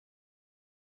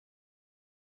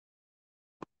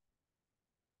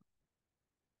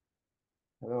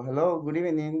Hello, hello, good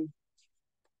evening.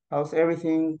 How's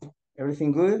everything?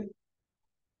 Everything good?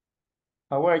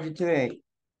 How are you today?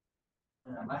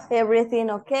 Everything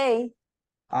okay?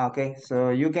 Okay, so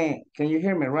can you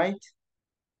hear me, right?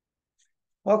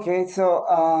 Okay, so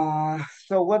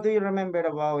what do you remember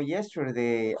about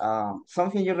yesterday?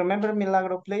 Something you remember,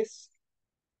 Milagro, please?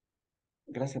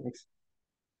 Gracias, Bex.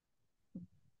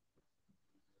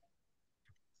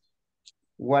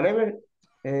 Whatever.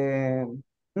 Uh,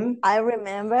 hmm? I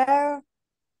remember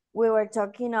we were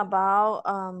talking about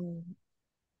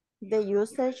the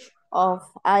usage of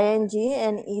ing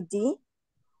and ed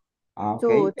Okay,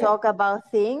 to talk about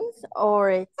things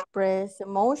or express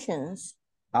emotions.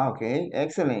 okay,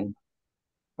 excellent.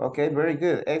 Okay, very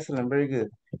good, excellent, very good.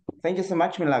 Thank you so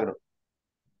much, Milagro.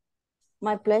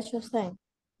 My pleasure, thing.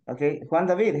 Okay, Juan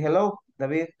David, hello,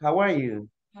 David, how are you?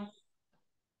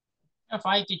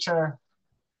 Fine, teacher.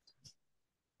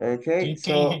 Okay,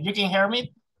 so You can hear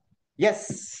me?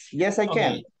 yes, I can.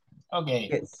 Okay. Okay.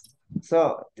 Yes.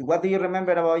 So, what do you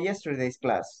remember about yesterday's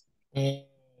class? Uh,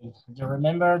 you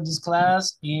remember this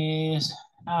class is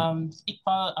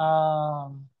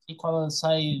equal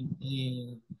side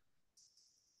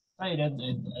cited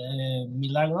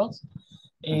Milagros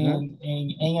Mm-hmm. in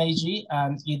NIG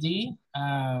and ED.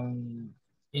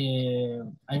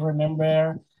 I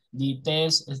remember the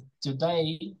test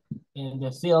today in the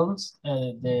films,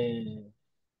 the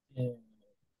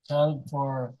child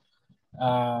for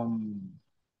um,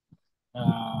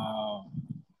 uh,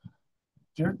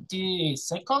 30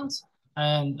 seconds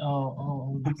and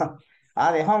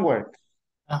The homework.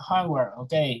 hardware.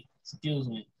 Okay, excuse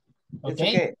me. It's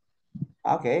Okay, okay.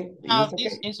 Okay, it's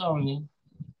this okay. is only.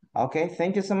 Okay,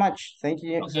 thank you so much. Thank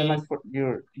you so much Okay, for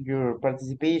your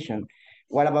participation.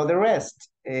 What about the rest?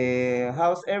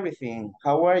 How's everything?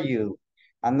 How are you?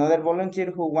 Another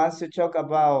volunteer who wants to talk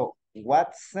about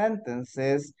what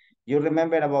sentences you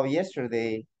remember about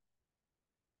yesterday,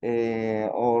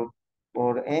 or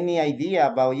any idea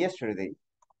about yesterday.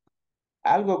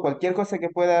 Algo, cualquier cosa que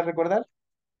pueda recordar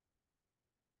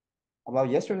about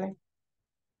yesterday.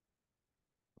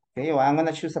 Okay, well, I'm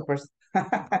gonna choose a person.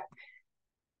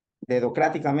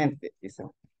 Dedocráticamente, dice.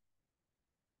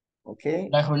 Okay.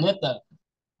 la ruleta.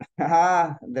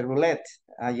 The roulette.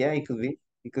 Yeah, it could be.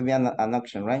 It could be an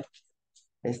option, right?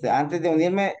 Antes de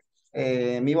unirme,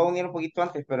 me iba a unir un poquito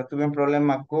antes, pero tuve un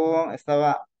problema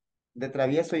estaba de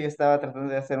travieso y estaba tratando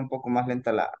de hacer un poco más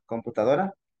lenta la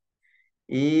computadora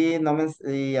y no me,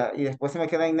 y después se me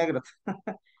queda en negro.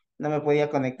 No me podía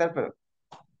conectar, pero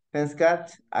thanks God,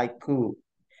 I could.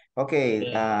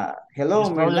 Okay, hello, This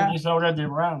problem Mirna. is already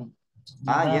run.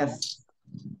 The RAM. Yes.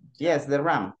 Yes, the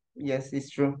RAM. Yes, it's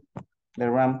true. The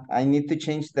RAM. I need to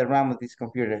change the RAM of this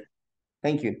computer.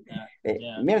 Thank you. Yeah,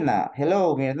 yeah. Mirna,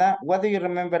 hello, Mirna. What do you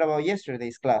remember about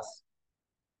yesterday's class?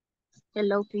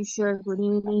 Hello, teacher. Good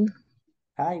evening.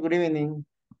 Hi, good evening.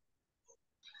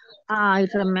 I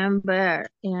remember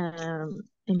in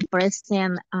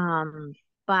present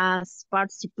past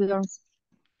participants.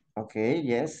 Okay,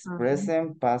 yes. Um,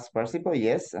 Present, past participle,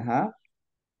 yes.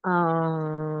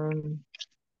 um,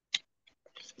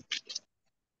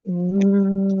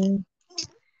 mm,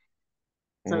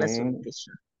 so let's look, Eh,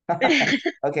 teacher.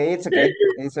 okay, it's okay.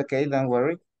 It's okay, don't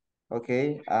worry.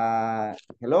 Okay.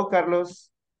 Hello, Carlos.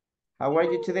 How are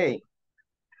you today?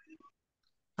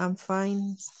 I'm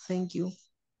fine, thank you.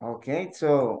 Okay,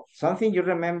 so something you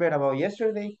remember about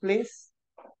yesterday, please?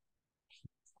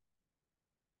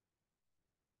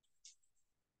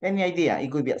 Any idea?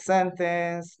 It could be a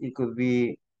sentence, it could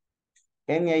be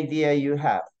any idea you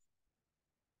have.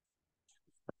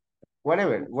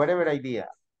 Whatever idea.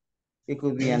 It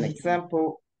could be an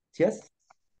example. Yes.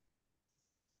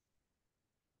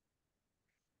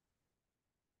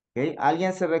 Okay.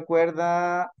 ¿Alguien se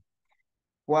recuerda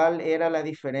cuál era la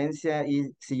diferencia?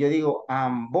 Y si yo digo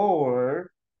I'm bored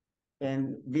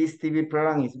and this TV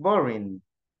program is boring.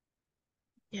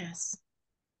 Yes.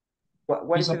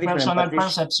 What It's is a the difference, personal Patricia?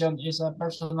 perception. It's a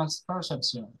personal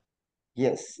perception.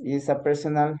 Yes, it's a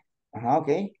personal.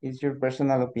 Okay, it's your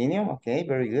personal opinion. Okay,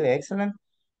 very good, excellent.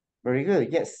 Very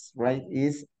good. Yes, right.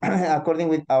 Is according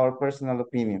with our personal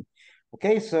opinion.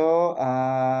 Okay, so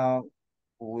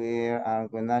we are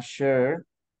gonna share.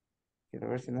 Quiero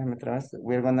ver si no se me traba esto.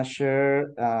 We're gonna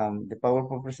share the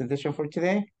PowerPoint presentation for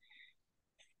today.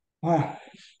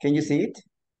 Can you see it?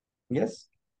 Yes.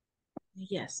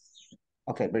 Yes.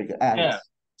 Okay, very good. Yeah. Yes.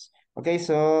 Okay,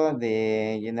 so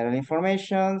the general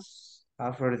informations.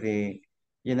 For the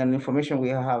general information, we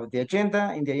have the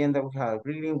agenda. In the agenda, we have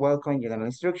greeting, welcome, general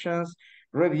instructions,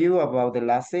 review about the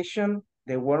last session,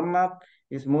 the warm-up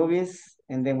is movies,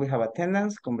 and then we have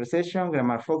attendance, conversation,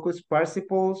 grammar focus,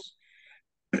 participles,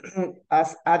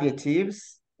 as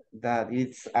adjectives, that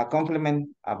it's a complement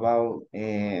about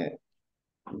the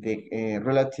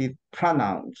relative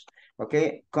pronouns.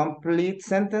 Okay, complete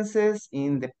sentences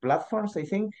in the platforms, I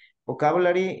think.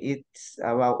 Vocabulary, it's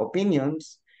about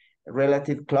opinions,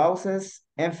 relative clauses,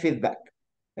 and feedback.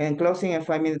 And closing and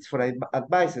 5 minutes for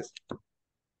advices.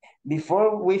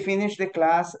 Before we finish the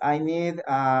class, I need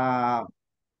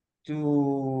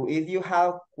if you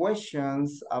have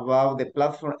questions about the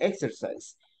platform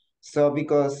exercise. So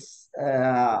because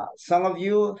some of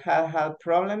you have had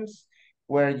problems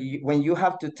when you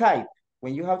have to type,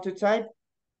 you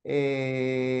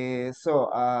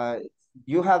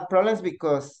have problems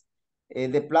because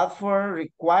the platform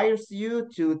requires you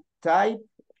to type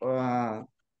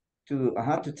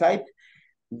to type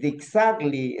the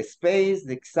exactly space,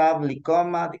 the exactly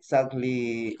comma, the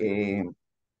exactly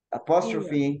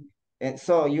apostrophe. And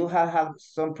so you have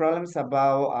some problems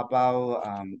about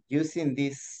using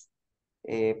this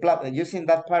using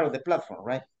that part of the platform,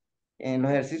 right? En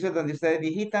los ejercicios donde ustedes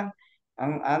digitan,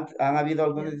 han habido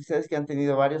algunos de ustedes que han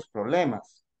tenido varios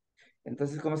problemas.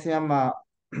 Entonces, ¿cómo se llama?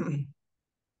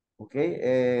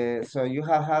 Okay, so you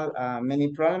have had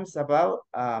many problems about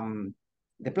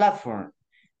the platform.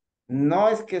 No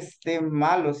es que esté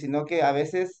malo, sino que a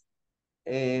veces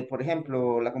por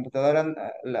ejemplo, la computadora,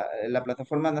 la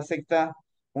plataforma no acepta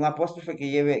un apóstrofe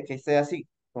que sea así,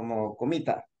 como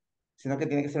comita, sino que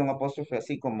tiene que ser un apóstrofe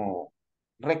así como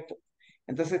recto.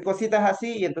 Entonces, cositas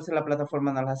así y entonces la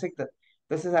plataforma no las acepta.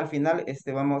 Entonces, al final,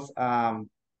 vamos a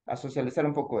socializar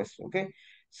un poco eso, ¿ok?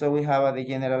 So, we have the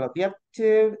general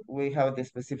objective, we have the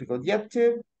specific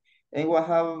objective, and we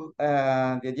have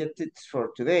the objectives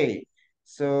for today.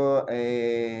 So,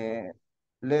 can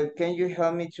you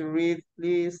help me to read,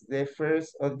 please, the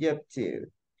first objective?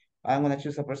 I'm gonna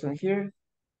choose a person here.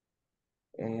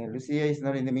 Lucia is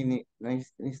not in the meeting. No,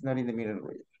 is not in the meeting.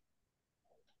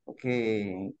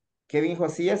 Okay. Kevin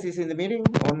Josias is in the meeting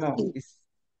or no?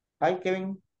 Hi,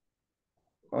 Kevin.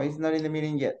 Oh, he's not in the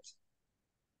meeting yet.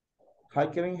 Hi,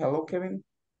 Kevin. Hello, Kevin.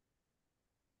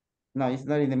 No, he's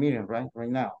not in the meeting right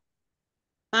now.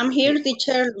 I'm here,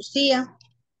 teacher Lucia.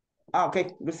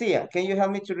 Okay, Lucia, can you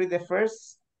help me to read the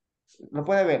first? ¿Lo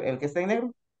puede ver? El que está en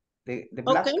negro? The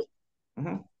black? Okay.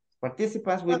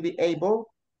 Participants will be able.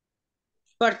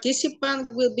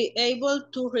 Participants will be able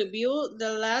to review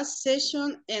the last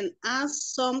session and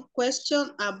ask some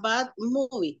questions about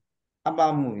movie.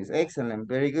 About movies. Excellent.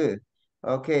 Very good.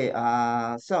 Okay.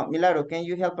 So, Milagro, can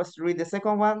you help us to read the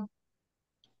second one?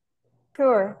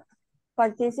 Sure.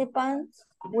 Participants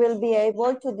will be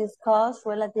able to discuss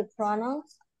relative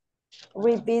pronouns,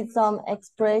 repeat some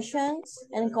expressions,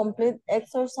 and complete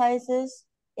exercises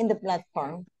in the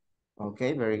platform.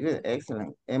 Okay, very good.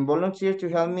 Excellent. And volunteer to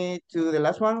help me to the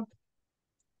last one?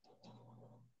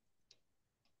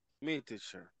 Me,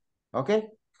 teacher. Okay,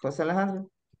 Jose Alejandro.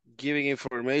 Giving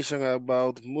information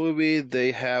about movie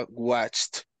they have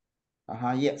watched.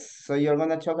 Yes. So you're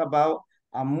gonna talk about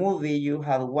a movie you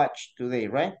have watched today,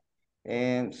 right?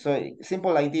 And so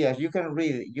simple ideas. You can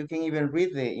even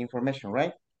read the information,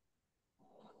 right?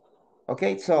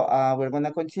 Okay, so we're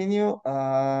gonna continue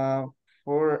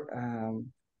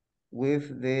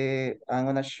with I'm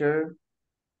gonna share.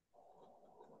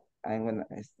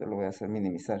 Esto lo voy a hacer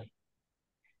minimizar.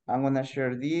 I'm gonna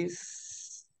share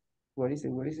this. Where is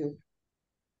it?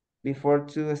 Before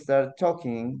to start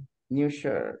talking, new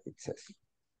share, it says.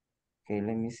 Okay,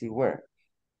 let me see where.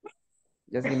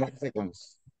 Just give me a second.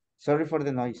 Sorry for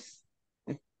the noise.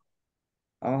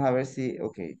 Vamos a ver si,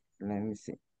 okay, let me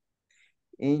see.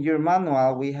 In your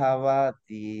manual, we have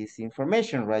this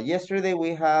information, right? Yesterday,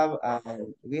 we have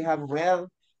read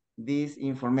this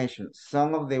information.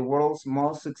 Some of the world's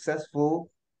most successful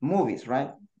movies,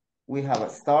 right? We have a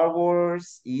Star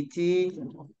Wars, E.T.,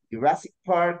 Jurassic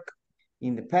Park,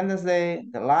 Independence Day,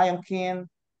 The Lion King,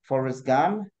 Forrest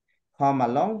Gump, Home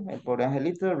Alone, El Pobre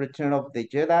Angelito, Return of the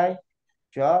Jedi,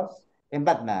 Jaws, and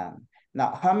Batman.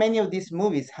 Now, how many of these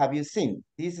movies have you seen?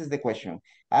 This is the question.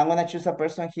 I'm going to choose a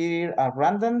person here at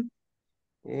random.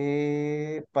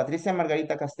 Patricia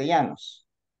Margarita Castellanos.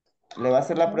 Le va a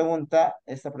hacer la pregunta,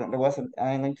 le voy a hacer,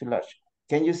 I'm going to large.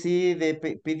 Can you see the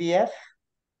PDF?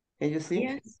 Can you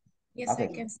see? Yes, okay. I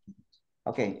can see.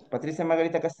 Okay, Patricia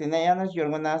Margarita Castellanos, you're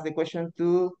going to ask the question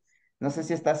to, no sé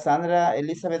si está Sandra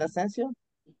Elizabeth Asensio.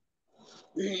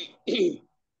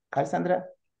 Hi, Sandra.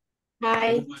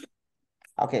 Hi.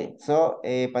 Okay, so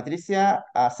Patricia,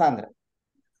 Sandra,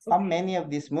 how many of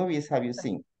these movies have you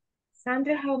seen?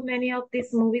 Sandra, how many of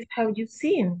these movies have you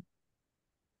seen?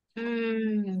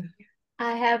 I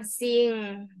have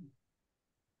seen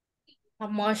a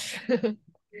much.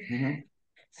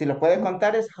 Si lo puede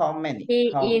contar es how many.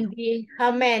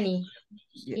 How many?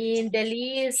 Yes. In the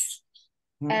list,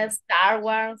 Mhm. Star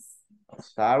Wars,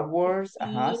 Star Wars,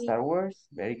 Sí. Star Wars,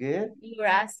 very good.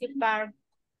 Jurassic Park,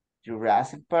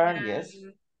 Jurassic Park, yes.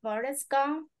 Forrest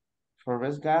Gump.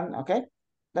 Forrest Gump, okay.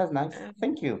 That's nice.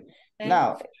 Thank you. Thanks.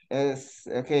 Now,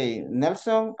 okay,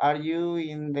 Nelson, are you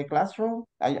in the classroom?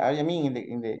 I mean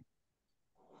in the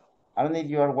I don't know if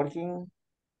you are working.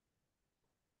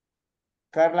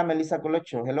 Carla Melissa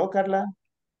Colocho. Hello, Carla.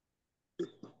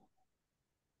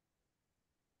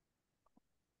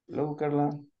 Hello,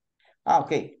 Carla.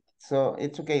 Okay. So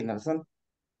it's okay, Nelson.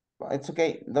 It's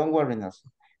okay. Don't worry,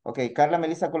 Nelson. Okay, Carla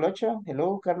Melissa Colocho.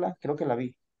 Hello, Carla. Creo que la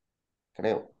vi.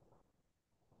 Creo.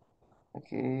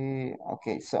 Okay.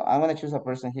 So I'm gonna choose a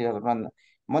person here at random.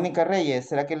 Mónica Reyes,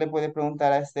 ¿será que le puede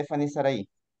preguntar a Stephanie Saraí?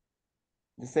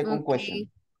 The second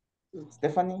question.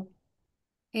 Stephanie?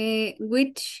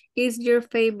 Which is your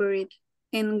favorite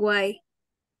and why?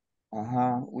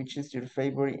 Which is your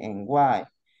favorite and why?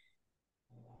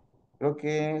 Creo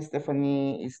que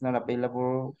Stephanie is not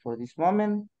available for this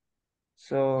moment.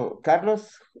 So,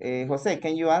 Carlos, Jose,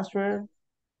 can you answer?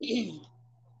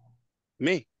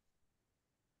 Me,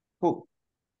 Who?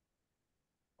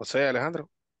 José Alejandro.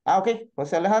 Okay.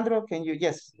 Jose Alejandro, can you?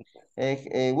 Yes.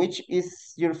 Which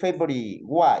is your favorite?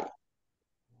 Why?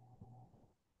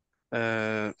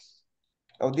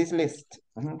 Of this list.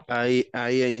 I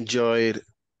enjoyed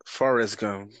Forrest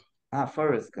Gump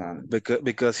Forrest Gump.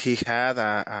 because he had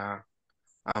a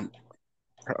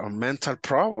mental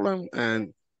problem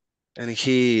and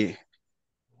he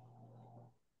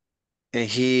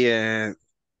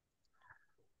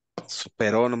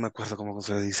superó, no me acuerdo cómo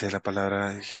se dice la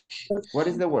palabra. What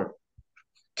is the word?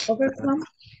 Overcome.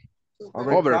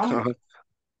 Overcome?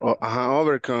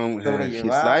 Overcome his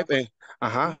Sobrellevar. life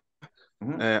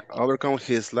and overcome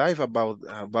his life about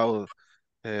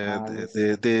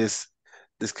this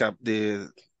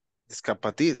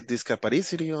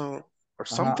discapacidity or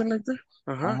something like that.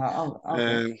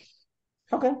 Okay.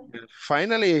 Okay. And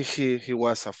finally he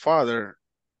was a father.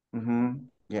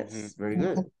 Yes, very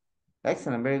good.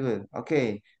 Excellent, very good.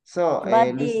 Okay, so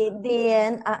But the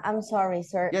end, I'm sorry,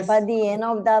 sir. Yes. But the end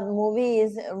of that movie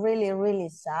is really, really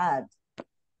sad.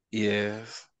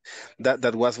 Yes,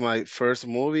 that was my first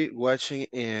movie watching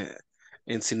in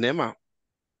cinema.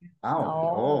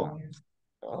 Oh,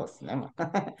 cinema.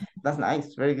 That's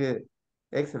nice, very good.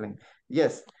 Excellent.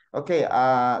 Yes. Okay,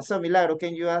 so Milagro,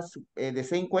 can you ask the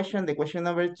same question, the question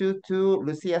number 2 to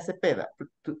Lucia Cepeda?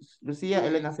 Lucia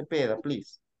Elena Cepeda,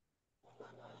 please.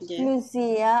 Yes.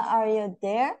 Lucia, are you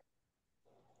there?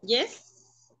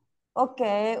 Yes.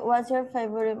 Okay, what's your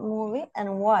favorite movie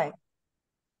and why?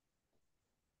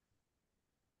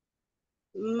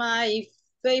 My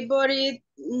favorite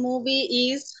movie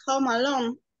is Home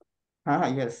Alone.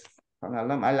 Yes, Home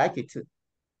Alone. I like it too.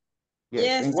 Yes,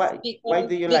 Yes, and why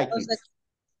do you like it?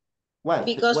 Why?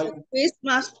 Because Why?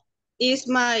 Christmas is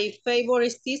my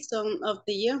favorite season of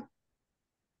the year.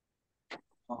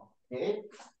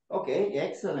 Okay,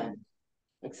 excellent.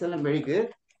 Excellent, very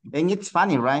good. And it's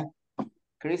funny, right?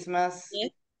 Christmas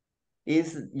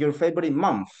is your favorite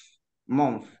month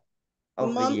of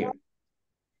the year.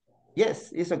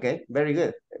 Yes, it's okay, very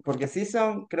good. Porque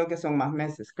season creo que son más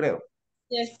meses, creo.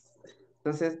 Yes.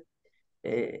 Entonces,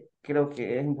 creo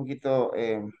que es un poquito...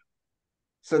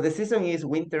 so the season is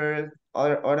winter,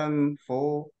 autumn,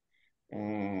 fall,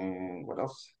 and what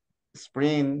else?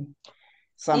 Spring,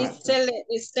 summer.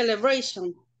 It's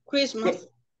celebration, Christmas. Yeah.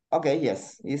 Okay,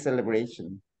 yes, it's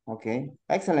celebration. Okay,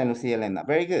 excellent, Lucia Elena.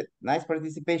 Very good, nice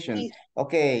participation.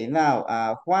 Okay, now,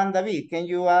 Juan David, can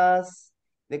you ask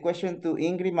the question to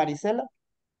Ingrid Marisela?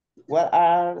 What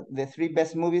are the 3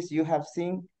 best movies you have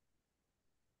seen?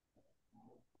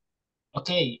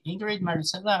 Okay, Ingrid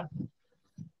Marisela.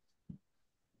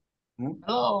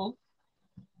 Hello.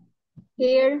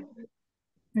 Here.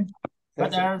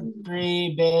 What are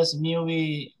 3 best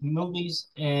movies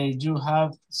you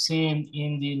have seen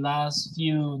in the last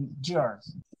few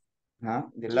years?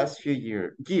 The last few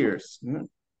years. In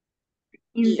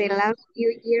the last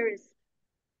few years.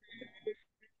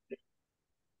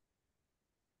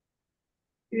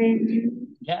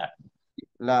 Yeah.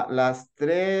 Las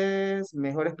 3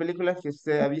 mejores películas que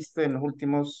usted ha visto en los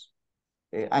últimos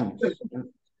años, en los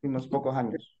últimos pocos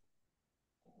años.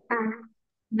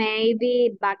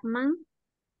 Maybe Batman.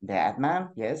 Batman,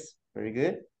 yes, very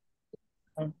good.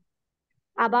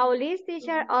 About this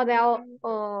teacher or about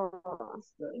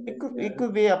It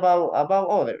could be about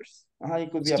others.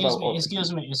 It could be about others.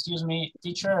 Excuse me,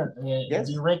 teacher. Yes?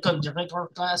 The record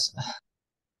class.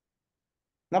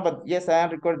 No, but yes, I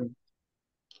am recording.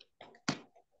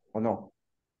 Oh no.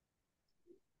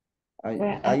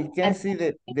 I can see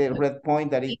the red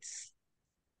point that it's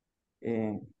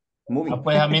moving.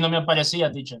 Pues a mí no me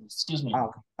aparecía, teacher. Excuse me.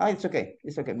 Okay. It's okay.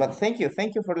 It's okay. But thank you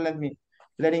for letting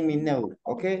me know.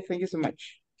 Okay, thank you so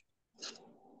much.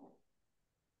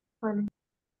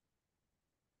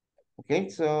 Okay,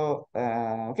 so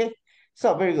okay.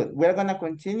 So very good. We're gonna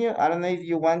continue. I don't know if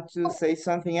you want to say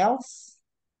something else.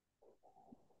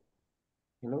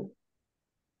 Hello?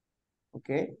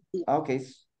 Okay. Okay.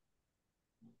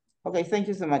 Okay, thank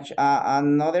you so much.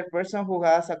 Another person who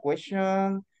has a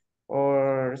question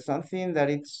or something that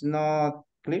it's not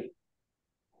clear?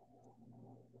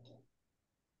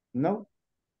 No?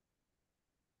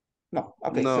 No.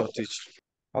 Okay, No, so teacher.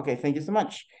 okay, thank you so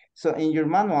much. So in your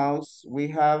manuals, we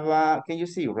have, can you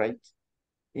see, right?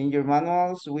 In your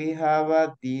manuals, we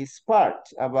have this part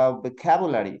about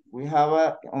vocabulary. We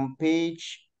have on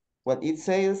page, what it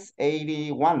says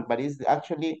 81, but it's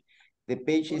actually, the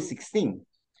page is 16.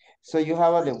 So you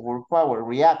have the word power,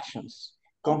 reactions.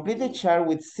 Complete the chart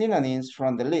with synonyms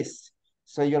from the list.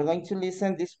 So you're going to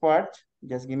listen this part.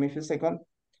 Just give me a few seconds.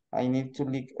 I need to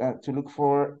look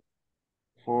for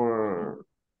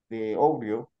the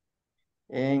audio.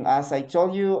 And as I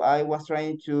told you, I was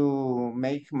trying to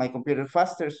make my computer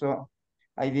faster, so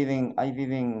I didn't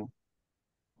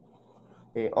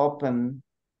open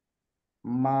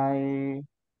my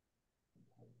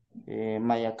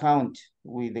my account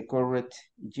with the correct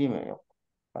Gmail.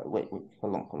 Wait,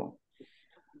 hold on.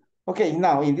 Okay,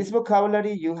 now in this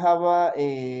vocabulary, you have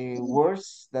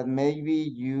words that maybe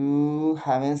you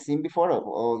haven't seen before,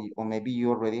 or maybe you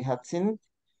already have seen.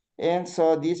 And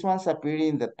so these ones appear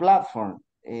in the platform.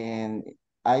 And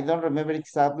I don't remember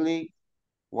exactly.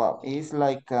 Well, it's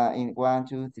like in 1,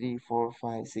 2, 3, 4,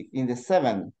 5, 6, in the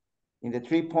 7, in the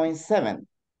 3.7.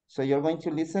 So you're going to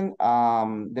listen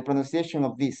the pronunciation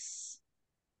of this.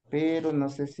 Pero no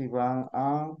sé si van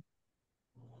a...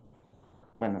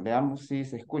 Bueno, veamos si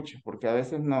se escucha, porque a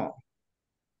veces no.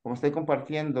 Como estoy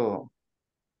compartiendo...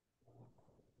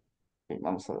 Ok,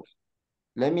 vamos a ver.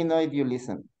 Let me know if you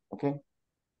listen, okay?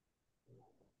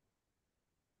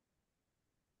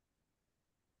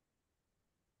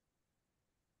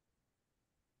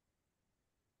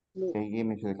 Okay, give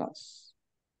me a few seconds.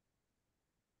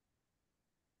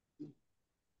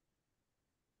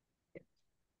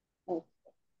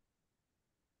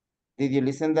 Did you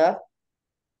listen that?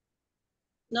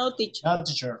 No, teacher. No,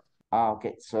 teacher.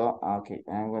 Okay, so, okay,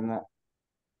 I'm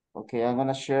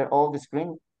gonna share all the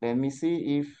screen. Let me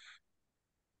see if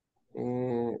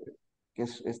que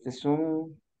este es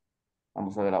un,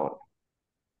 vamos a ver ahora.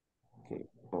 Okay,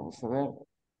 vamos a ver.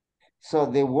 So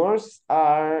the words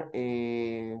are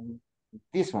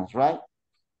these ones, right?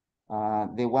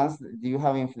 The ones that you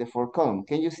have in the 4 column.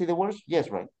 Can you see the words?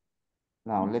 Yes, right.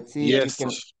 Now let's see Yes,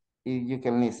 teacher. if you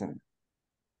can listen.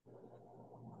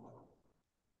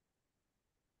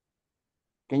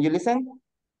 Can you listen?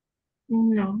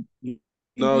 No. No,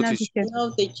 No, teacher. teacher.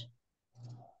 No, teacher.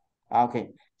 Okay,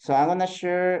 so I'm gonna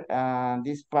share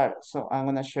this part. So I'm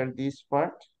gonna share this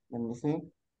part. Let me see.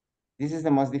 This is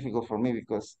the most difficult for me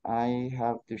because I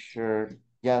have to share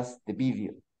just the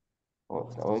video.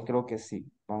 Hoy creo que sí.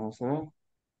 Vamos a ver.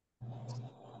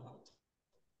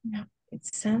 No. It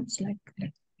sounds like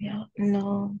yeah.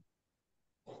 No.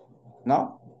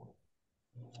 ¿No?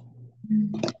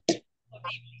 Mm.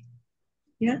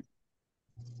 Yeah.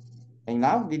 And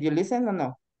now, did you listen or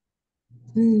no?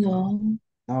 No.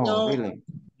 No, No. really?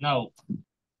 No.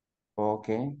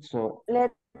 Okay, so,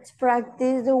 Let's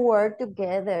practice the word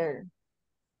together.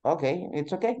 okay,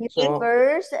 it's okay. You So,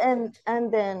 first and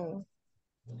then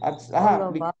all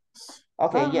of us.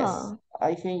 okay, yes.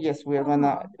 I think, yes, we're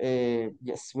gonna,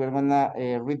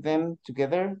 read them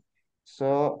together.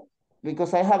 So,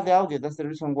 because I have the audio, that's the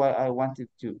reason why I wanted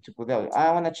to put the audio.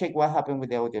 I want to check what happened with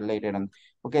the audio later on.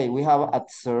 Okay, we have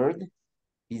absurd,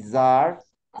 bizarre,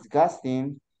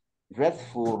 disgusting,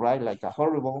 dreadful, right? Like a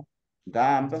horrible,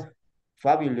 damp,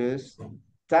 fabulous,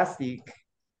 fantastic,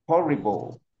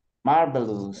 horrible,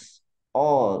 marvelous,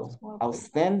 odd,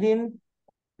 outstanding,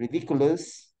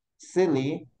 ridiculous,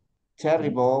 silly,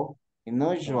 terrible,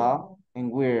 unusual,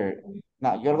 and weird.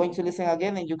 Now, you're going to listen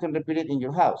again and you can repeat it in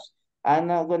your house. I'm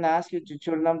not going to ask you to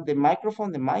turn on the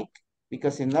microphone, the mic,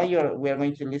 because you know we are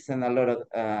going to listen a lot of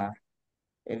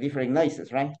different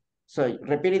noises, right? So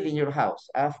repeat it in your house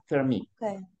after me.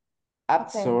 Okay.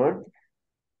 Absurd,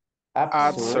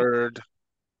 absurd,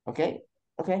 Absurd,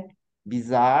 okay,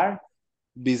 bizarre,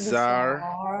 bizarre,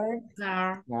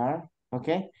 bizarre,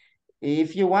 okay.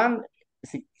 If you want,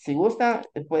 si gusta,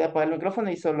 puede apagar el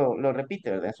micrófono y solo lo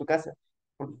repite, ¿verdad? En su casa.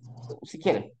 Si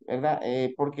quiere, ¿verdad?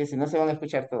 Porque si no se van a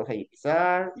escuchar todos ahí.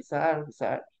 Bizarre, bizarre,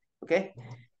 bizarre. ¿Ok?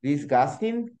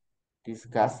 disgusting,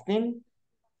 disgusting,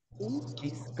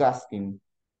 disgusting,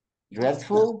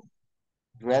 dreadful,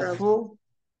 dreadful,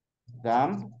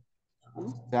 dumb,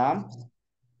 dumb,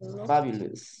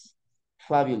 fabulous,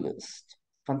 fabulous,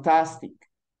 fantastic,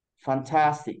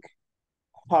 fantastic,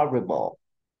 horrible,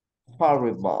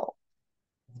 horrible.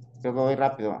 Yo voy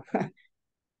rápido.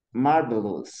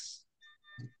 Marvelous,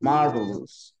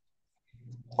 marvelous,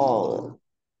 all,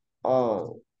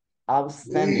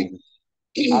 outstanding,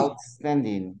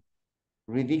 outstanding,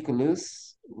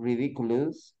 ridiculous,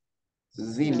 ridiculous,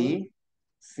 silly,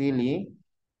 silly,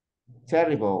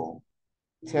 terrible,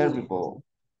 terrible,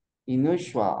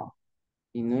 unusual,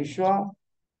 unusual,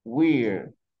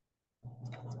 weird.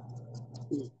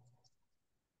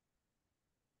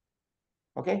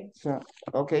 Okay,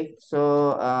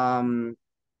 so I'm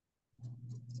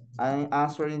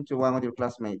answering to one of your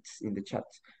classmates in the chat.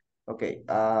 Okay,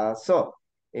 so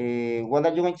what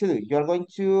are you going to do? You're going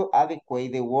to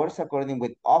adequate the words according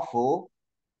with awful.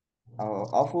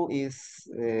 Awful is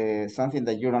something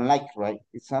that you don't like, right?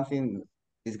 It's something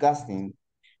disgusting.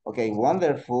 Okay,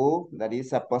 wonderful, that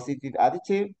is a positive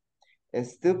adjective.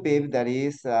 Stupid, that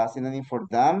is a synonym for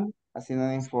dumb, a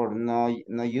synonym for no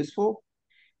useful.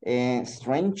 And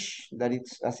strange, that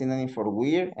is a synonym for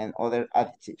weird, and other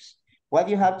adjectives. What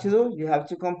you have to do, you have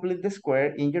to complete the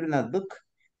square in your notebook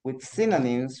with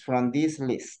synonyms from this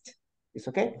list. It's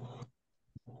okay?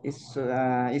 Is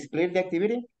clear the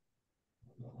activity?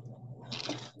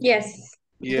 Yes.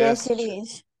 Yes, Yes. it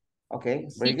is. Okay,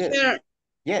 very good. Teacher,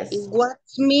 Yes. what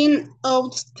mean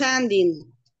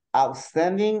outstanding?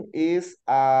 Outstanding is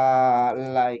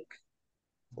like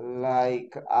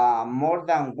more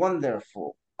than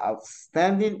wonderful.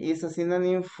 Outstanding is a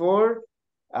synonym for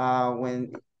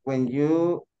when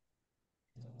you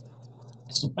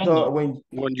Estupendo. when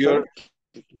When sorry you're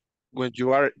when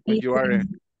you are when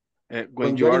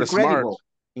when you you're are smart.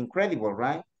 incredible,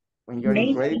 right? When you're Amazing.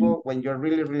 incredible, when you're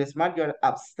really, really smart, you're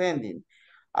outstanding.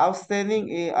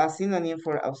 Outstanding, a synonym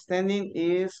for outstanding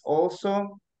is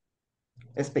also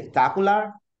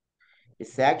spectacular,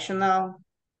 exceptional,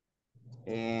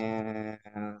 and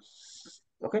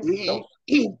okay, those.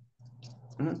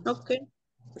 Mhm. Okay.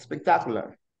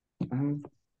 Spectacular. Mhm.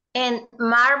 And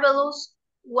marvelous,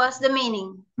 what's the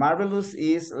meaning? Marvelous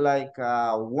is like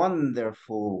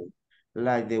wonderful,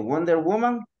 like the Wonder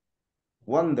Woman.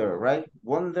 Wonder, right?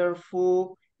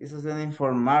 Wonderful is a name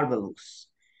for marvelous.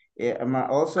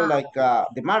 Also Ah, like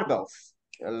the marbles,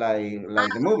 like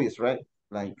the movies, right?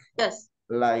 Like yes.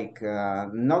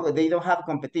 no, they don't have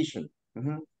competition.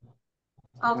 Mhm,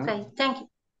 mhm. Okay, thank you.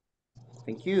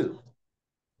 Thank you.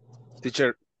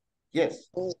 Teacher, Yes.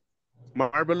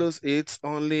 marvelous, it's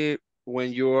only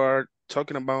when you are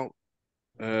talking about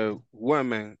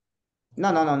women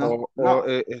No, no, no, no, or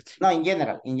no. No, in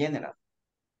general, in general.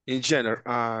 in general.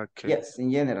 Okay. Yes,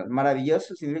 in general.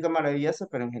 Maravilloso significa maravilloso,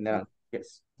 pero en general.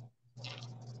 Yes.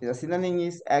 The synonym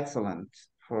is excellent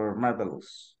for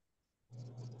marvelous.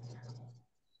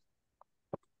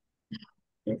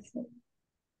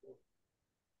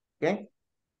 Okay.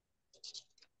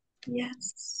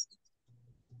 Yes.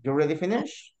 You already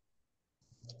finished?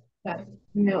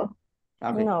 No.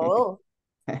 Okay. No.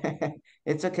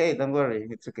 It's okay. Don't worry.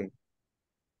 It's okay.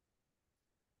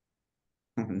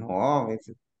 No, it's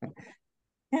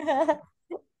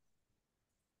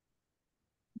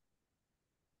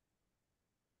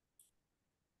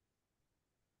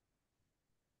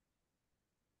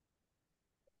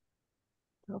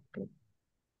Topic.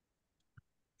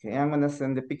 okay. I'm gonna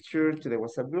send the picture to the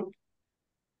WhatsApp group.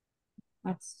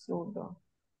 Absurdo.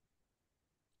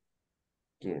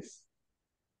 Yes.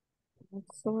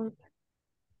 Absurd.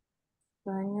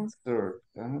 Extraño. Absurd.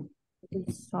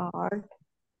 Bizarre.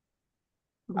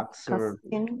 Absurd.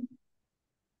 Disgusting.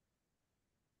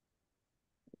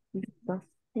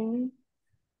 Disgusting.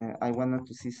 I wanted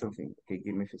to see something. Okay,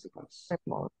 give me a few seconds.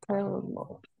 Terrible.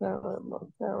 Terrible.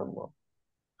 Terrible. Terrible.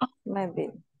 Maybe.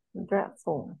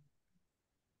 Dreadful.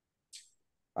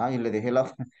 Ah, y le dejé la...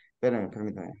 Espérame,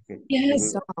 permítame. Okay.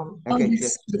 Yes. Some. Oh, Okay, that's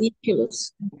yes.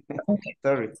 ridiculous. Okay.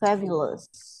 Sorry.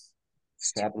 Fabulous.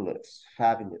 Fabulous.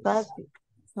 Fabulous.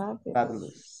 Fabulous.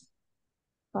 Fabulous.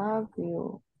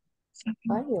 Fabulous.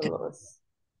 Fabulous.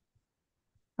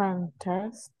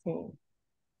 Fantastic.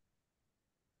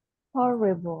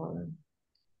 Horrible.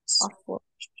 Awful.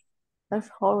 That's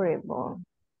horrible.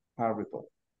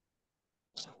 Horrible.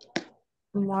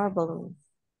 Marvelous.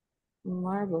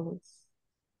 Marvelous.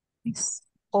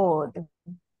 Odd.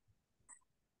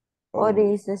 Odd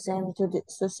is the same to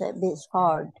say it's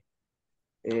hard.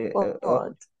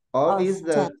 Odd. Odd is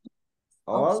the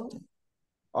Outstanding.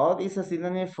 odd is a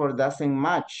synonym for doesn't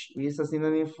match. It's a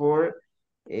synonym for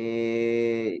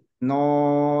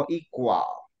no equal,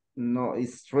 no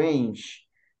strange,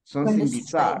 something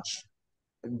bizarre.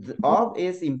 Odd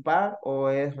es impar o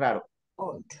es raro.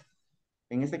 Odd.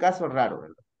 En este caso, raro,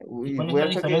 ¿verdad? ¿Y cuál es Voy la a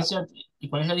chequear diferencia? ¿Y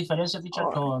cuál es la diferencia, teacher,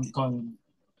 con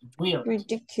weird?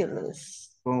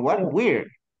 Ridiculous. con what? Weird.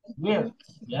 Weird,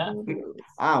 yeah.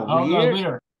 Oh, no, Weird.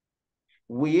 weird.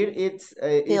 Weird, it's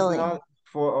Feeling. not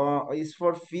for, it's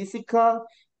for physical,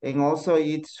 and also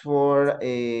it's for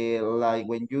like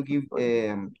when you give,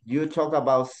 you talk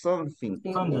about something.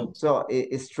 Conduct. So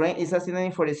it's strange, it's a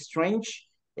synonym for strange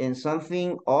and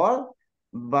something odd,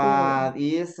 but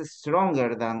it's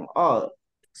stronger than odd.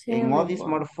 And odd is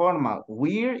more formal.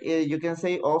 Weird, you can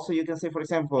say, for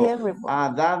example,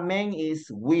 that man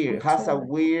is weird, has a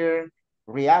weird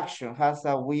reaction, has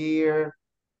a weird,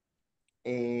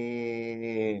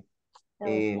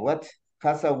 what,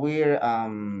 has a weird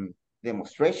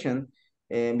demonstration,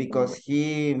 because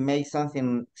he made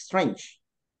something strange.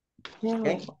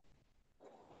 Okay.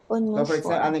 So for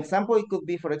example, an example, it could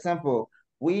be, for example,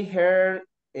 we heard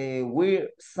weird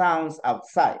sounds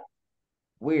outside.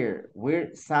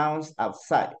 Weird sounds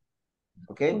outside.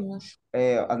 Okay.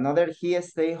 Another, he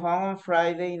stay home on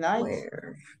Friday night.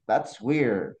 Weird. That's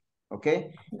weird.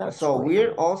 Okay. That's so weird.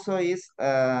 weird also is,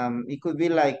 it could be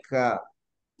like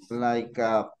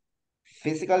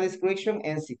physical description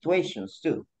and situations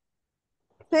too.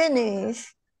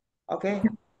 Finish. Okay.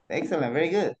 Excellent. Very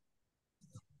good.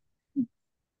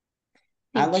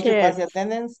 I'm going to Teacher, pass the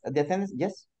attendance.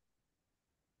 Yes.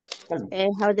 Tell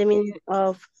me. how the meaning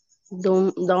of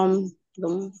dumb?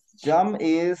 Dumb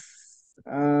is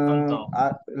Tonto.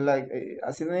 like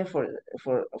a synonym for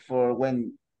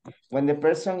when the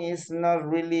person is not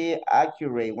really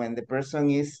accurate, when the person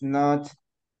is not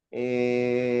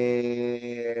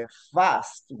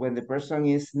fast, when the person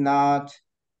is not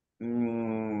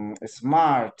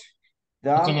smart.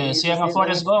 Lo que Dumb le is a decían a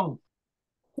Forrest synonym.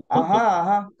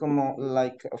 Gump. Como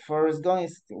like Forrest Gump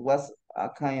was a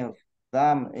kind of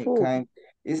dumb, Fool.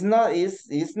 it's not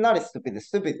stupid,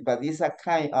 but it's a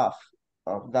kind of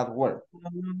that word.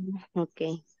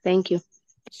 Okay, thank you.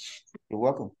 You're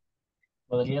welcome.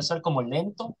 Podría ser como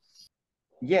lento.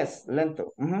 Yes,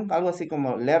 lento. Algo así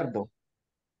como lerdo.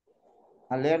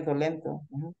 Lerdo, lento.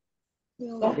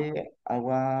 I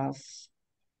was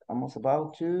almost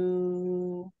about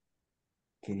to...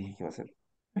 ¿Qué dije que iba a hacer?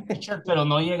 Teacher, pero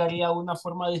no llegaría a una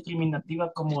forma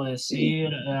discriminativa como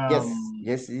decir... Yes.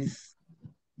 Yes.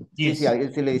 Sí,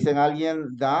 si le dicen a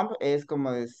alguien dumb, es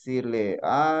como decirle,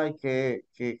 ay, qué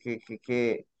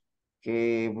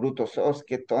bruto sos,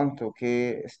 qué tonto,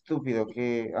 qué estúpido,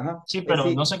 qué... Ajá. Sí, pero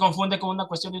Sí. no se confunde con una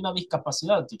cuestión de una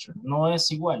discapacidad, teacher. No es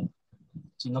igual,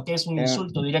 sino que es un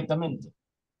insulto directamente.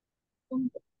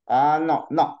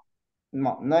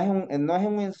 No es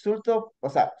un insulto, o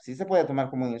sea, sí se puede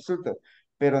tomar como un insulto,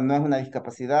 pero no es una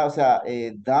discapacidad, o sea,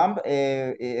 dumb,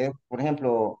 por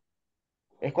ejemplo,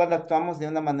 es cuando actuamos de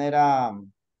una manera,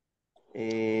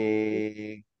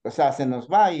 o sea, se nos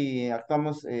va y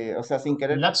actuamos, o sea, sin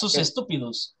querer. Lapsus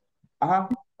estúpidos. Ajá,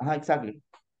 exactly.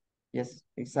 Yes,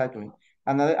 exactly.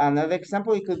 Another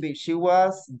example, it could be, she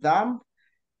was dumb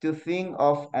to think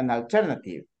of an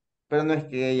alternative. Pero no es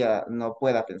que ella no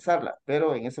pueda pensarla,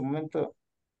 pero en ese momento,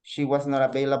 she was not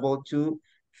available to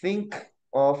think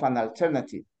of an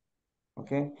alternative.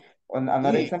 Okay.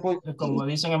 Another example. Como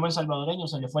dicen en buen salvadoreño,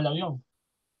 se le fue el avión.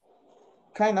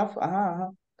 Kind of,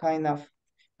 kind of.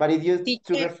 But if you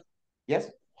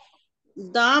yes?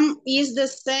 Dumb is the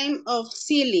same of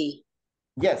silly.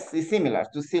 Yes, it's similar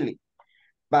to silly.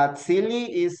 But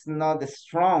silly is not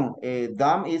strong.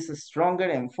 Dumb is stronger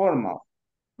and formal.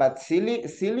 But silly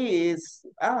is,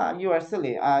 you are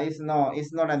silly. It's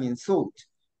not an insult.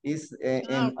 It's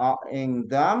in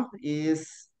dumb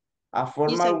is a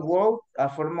formal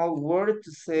word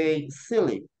to say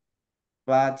silly.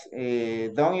 But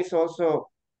dumb is also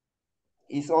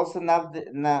not,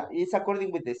 it's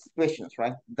according with the situations,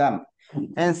 right? Dumb.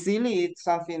 And silly is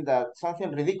something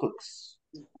ridiculous.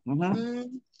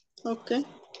 Okay.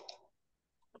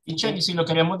 Y che, y si lo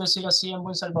queremos decir así en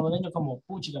buen salvadoreño, como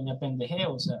puchica, me apendejé,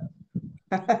 o sea.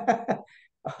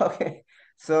 Okay.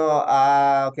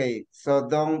 So,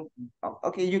 don't,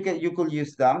 okay, you could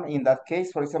use dumb in that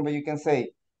case. For example, you can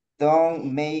say,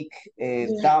 don't make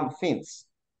dumb things.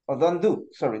 Or don't do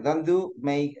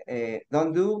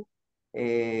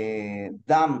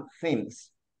dumb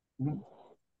things.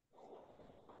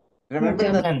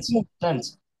 Remember that?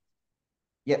 Tense.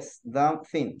 Yes, dumb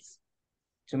things.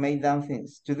 To make dumb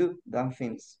things. To do dumb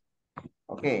things.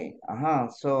 Okay,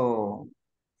 so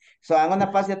I'm gonna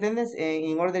pass the attendance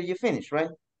in order you finish, right?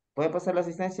 Puede pasar la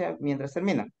asistencia mientras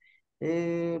termina.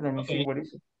 Let me see, what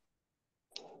is it?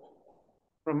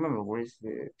 remember where is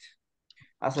it.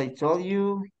 As I told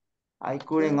you, I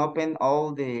couldn't open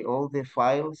all the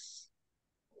files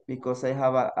because I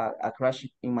have a crash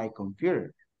in my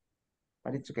computer.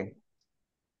 But it's okay.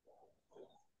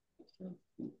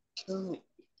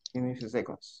 Give me a few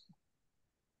seconds.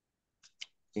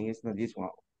 I think it's not this one.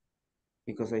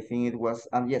 Because I think it was,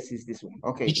 yes, it's this one.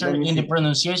 Okay, Teacher, let me in see. the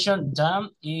pronunciation, dam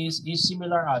is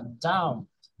similar to down.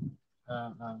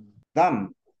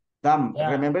 Dumb. Yeah.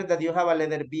 Remember that you have a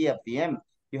letter B at the end.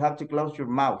 You have to close your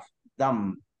mouth.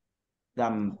 Dumb.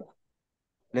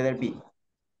 Letter B.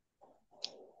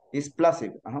 It's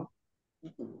plosive.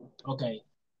 Okay.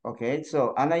 Okay,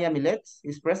 so Ana Yamilet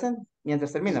is present.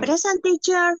 Mientras terminamos. Present,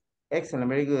 teacher. Excellent,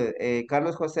 very good.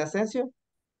 Carlos José Asensio.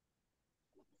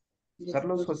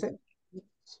 Carlos José.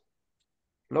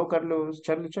 Hello, Carlos.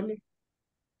 Charlie.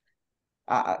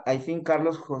 I think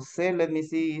Carlos José, let me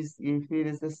see if it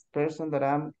is this person that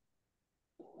I'm.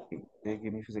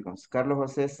 Give me a few seconds. Carlos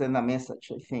José sent a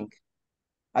message, I think.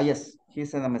 Yes, he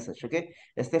sent a message, okay?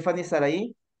 Stephanie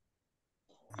Saraí.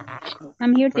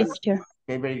 I'm here, Present. teacher.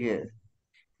 Okay, very good.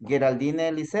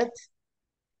 Geraldine Lisette.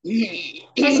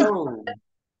 Hello.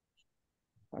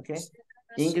 Okay.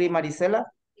 Ingrid Marisela.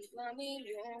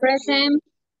 Present.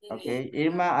 Okay.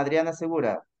 Irma Adriana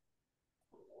Segura.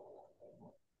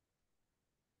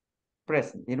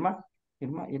 Present. Irma.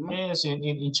 Yes,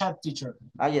 in chat, teacher.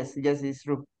 Yes, it's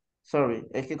true. Sorry.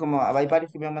 Es que como hay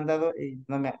varios que me han mandado y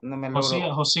no me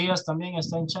logro. Josías también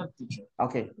está en chat, teacher.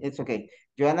 Okay, it's okay.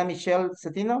 Joana Michelle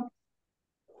Cetino.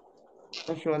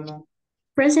 Joana.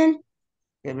 Present.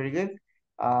 Okay, very good.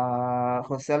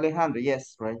 Jose Alejandro,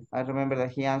 yes, right. I remember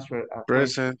that he answered a question.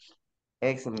 Present.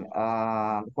 Excellent.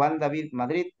 Juan David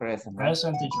Madrid, present. Right?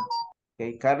 Present, teacher.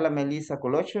 Okay, Carla Melissa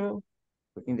Colocho,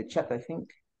 in the chat, I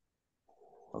think.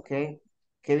 Okay.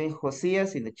 Kevin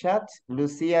Josías in the chat.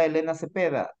 Lucía Elena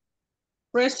Cepeda.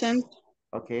 Present.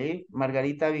 Okay.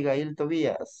 Margarita Abigail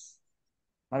Tobías.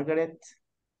 Margaret.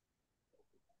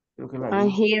 I'm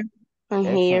here.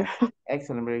 Here.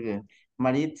 Excellent, very good.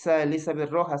 Maritza Elizabeth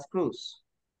Rojas Cruz.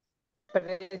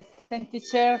 Present,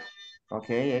 teacher.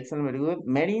 Okay, excellent, very good.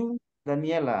 Merin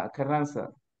Daniela Carranza.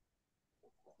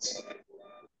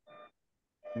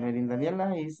 Merin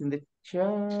Daniela is in the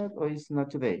chat or is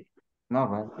not today? No,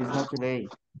 right? It's not today.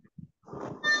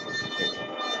 Okay.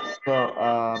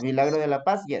 So, Milagro de la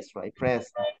Paz, yes, right? Press.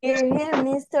 Here,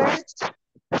 mister.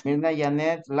 Mirna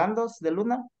Janet Landos de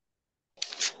Luna.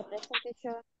 Present,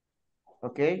 teacher.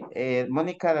 Okay.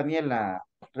 Mónica Daniela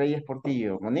Reyes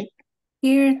Portillo. Monique.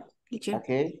 Here, teacher.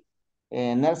 Okay.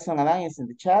 Nelson Adán is in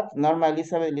the chat. Norma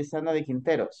Elizabeth Lizana de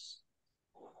Quinteros.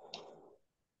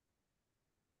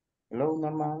 Hello,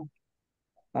 Norma.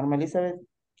 Norma Elizabeth.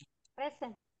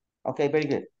 Present. Okay, very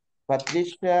good.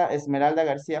 Patricia Esmeralda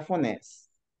García Funes.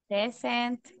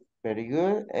 Present. Very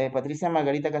good. Patricia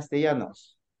Margarita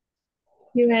Castellanos.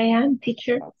 Here I am,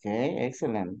 teacher. Okay,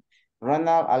 excellent.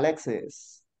 Ronald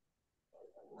Alexis.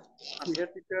 I'm here,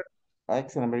 teacher.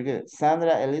 Excellent, very good.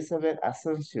 Sandra Elizabeth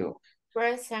Asensio.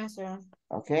 Present, sir.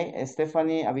 Okay,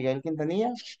 Stephanie Abigail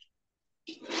Quintanilla.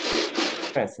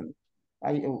 Present.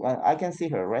 I can see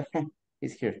her, right?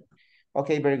 He's here.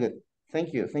 Okay, very good.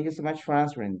 Thank you. Thank you so much for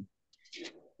answering.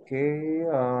 Okay,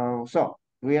 so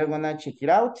we are gonna check it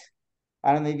out.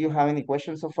 I don't know if you have any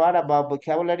questions so far about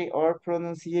vocabulary or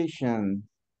pronunciation.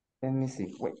 Let me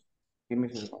see. Wait, give me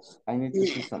a few seconds. I need to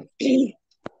see something.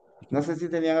 No sé si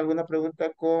tenían alguna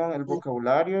pregunta con el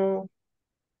vocabulario,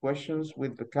 questions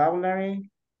with vocabulary,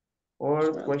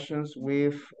 or questions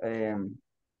with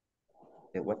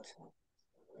what?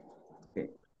 Okay,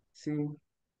 sí.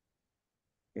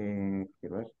 Quiero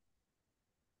ver.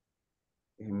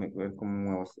 Déjenme ver cómo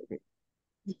muevo. Okay.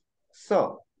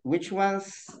 So, which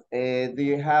ones do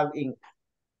you have in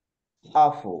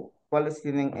awful? ¿Cuáles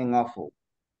tienen en awful?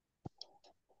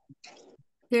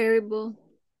 Terrible.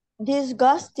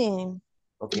 Disgusting.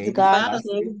 Okay,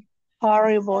 Disgusting.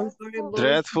 Horrible.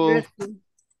 Dreadful.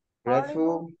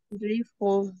 Dreadful.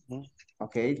 Dreadful.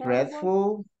 Okay,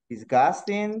 dreadful,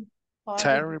 disgusting.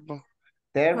 Terrible.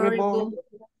 Terrible.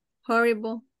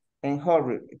 Horrible. And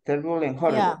horrible. Terrible and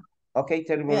horrible. Yeah. Okay,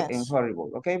 terrible Yes. and horrible.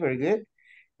 Okay, very good.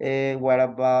 What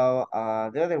about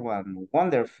the other one?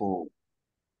 Wonderful.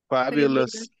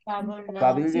 Fabulous.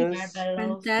 Fabulous.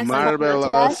 Fantastic.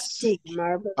 Marvelous. Fantastic.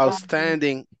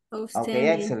 Outstanding. Okay,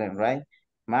 excellent, right?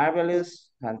 Marvelous,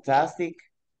 fantastic,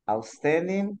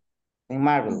 outstanding, and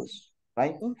marvelous,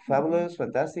 right? Fabulous,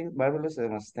 fantastic, marvelous,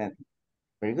 and outstanding.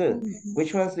 Very good.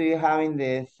 Which ones do you have in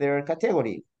the third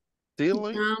category?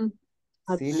 Silly.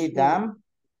 Silly, dumb.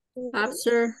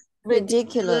 Absurd.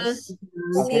 Ridiculous.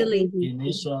 Okay. Silly.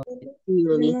 Initial.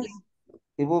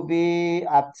 It will be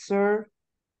absurd,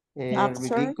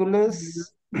 Absurd.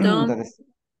 Ridiculous. Dumb. ¿Dónde está?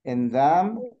 And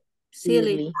dumb.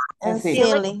 Silly. And And silly.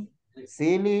 silly.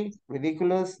 Silly,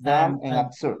 ridiculous, dumb, and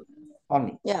absurd.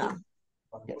 Only. Yeah.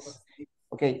 Yes.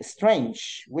 Okay,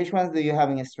 strange. Which ones do you have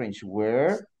in strange?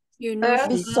 Where?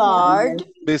 Bizarre.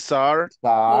 Bizarre.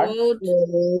 Bizarre.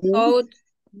 Odd.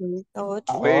 Odd.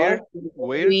 Weird.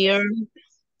 Weird.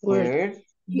 Weird.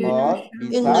 Odd.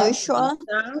 Unusual.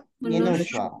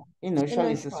 Unusual. Unusual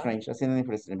is Unusual. strange. As in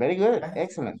interesting. Very good.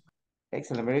 Excellent.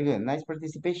 Excellent. Very good. Nice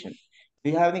participation.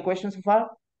 Do you have any questions so far?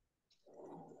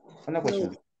 No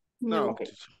questions. No. Okay.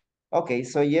 Okay,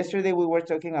 so yesterday we were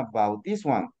talking about this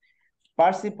one.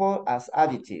 Participle as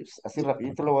adjectives. Así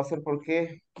rapidito lo voy a hacer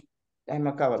porque ya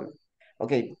me acaba.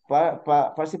 Okay,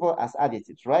 participle as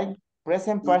adjectives, right?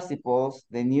 Present participles,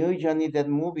 the new Johnny Depp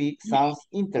movie sounds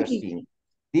interesting.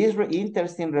 This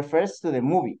interesting refers to the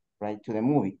movie, right? To the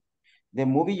movie. The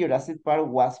movie Jurassic Park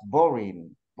was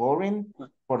boring. Boring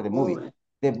for the movie.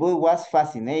 The book was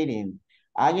fascinating.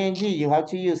 ING, you have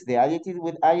to use the adjective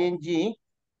with ING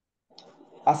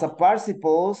as a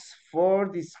participles for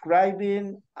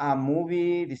describing a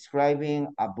movie, describing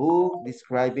a book,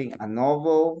 describing a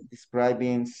novel,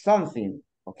 describing something,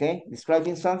 okay?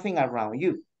 Describing something around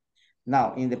you.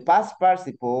 Now, in the past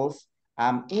participles,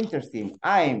 I'm interested.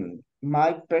 I'm,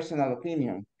 my personal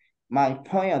opinion, my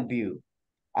point of view.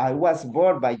 I was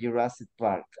bored by Jurassic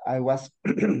Park. I was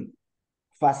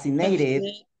fascinated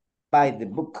by the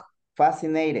book.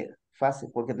 Fascinated.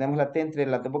 Porque tenemos la T entre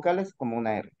las dos vocales como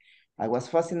una R. I was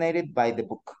fascinated by the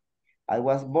book. I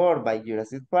was bored by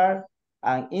Jurassic Park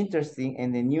and interested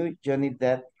in the new Johnny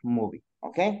Depp movie.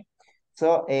 Okay?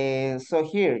 So, so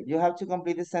here, you have to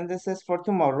complete the sentences for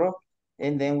tomorrow,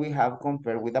 and then we have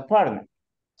compared with a partner.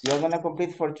 You're going to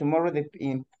complete for tomorrow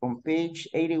on page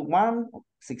 81,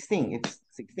 16. It's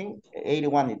 16,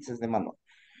 81, it says the manual.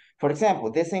 For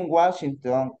example, this in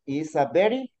Washington is a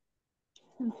very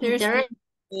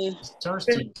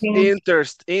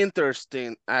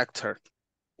Interesting actor.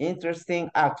 Interesting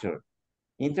actor.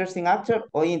 Interesting actor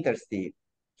o interested.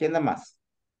 ¿Quién da más?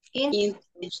 ING.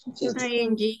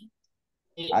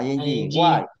 ING.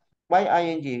 Why? Why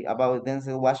ING about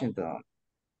Denzel Washington?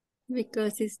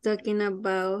 Because it's talking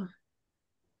about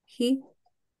he.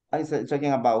 It's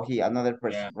talking about he, another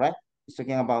person, right? It's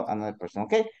talking about another person,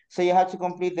 okay? So you have to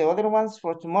complete the other ones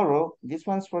for tomorrow. These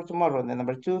ones for tomorrow, the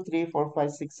number 2, 3, 4,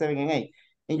 5, 6, 7, and 8.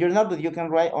 In your notebook, you can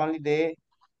write only the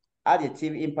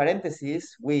adjective in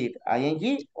parentheses with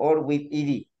ing or with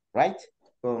ed, right?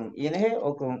 Con ing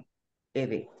o con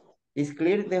ed. Is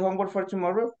clear the homework for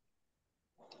tomorrow?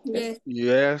 Yes.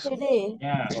 Yes.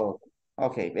 Yeah. Oh,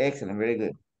 okay, excellent, very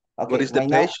good. Okay, What is the right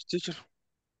page, now, teacher?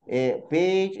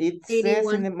 page, it 81.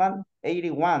 says in the month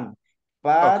 81,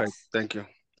 but Okay, thank you.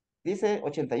 dice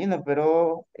 81,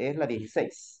 pero es la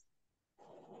 16.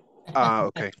 Ah,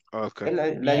 okay, okay. Es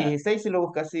la 16 si lo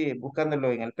buscas así,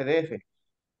 buscándolo en el PDF,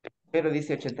 pero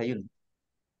dice 81.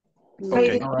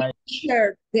 Okay. All right.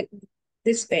 Share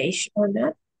this page or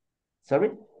not?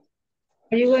 Sorry?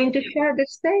 Are you going to share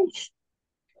this page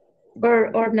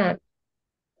or not?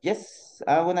 Yes,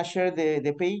 I want to share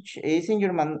the page. It's in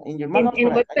your manual. In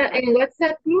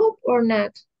WhatsApp group or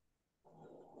not?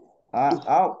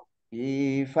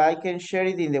 If I can share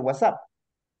it in the WhatsApp.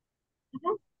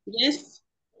 Yes.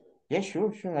 Yeah,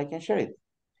 sure, I can share it.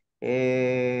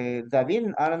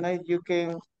 David, I don't know if you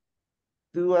can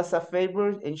do us a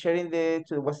favor in sharing to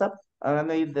the WhatsApp. I don't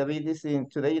know if David is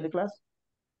today in the class.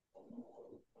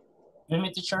 Me,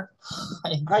 teacher.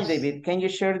 Hi, David. Can you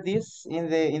share this in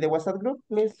the WhatsApp group,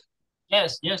 please?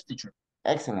 Yes, teacher.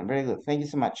 Excellent, very good. Thank you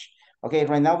so much. Okay,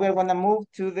 right now we're gonna move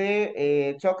to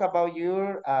the talk about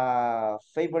your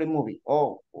favorite movie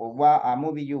or what a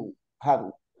movie you have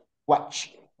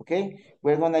watched. Okay,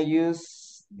 we're gonna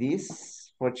use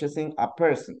this for choosing a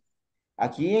person.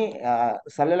 Aquí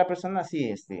sale la persona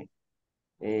así,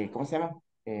 ¿cómo se llama?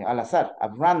 Al azar,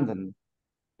 at random.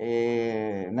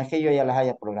 No es que yo ya las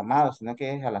haya programado, sino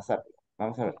que es al azar.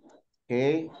 Vamos a ver.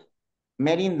 Okay.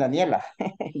 Merin Daniela,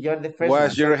 you're the first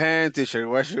Wash one. your hand, teacher,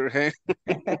 wash your hand.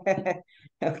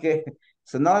 Okay.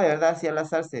 So no, de verdad, sí al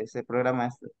azar se programa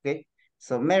esto. Okay.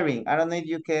 So Mary, I don't know if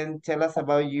you can tell us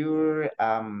about your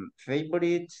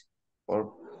favorite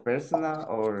or personal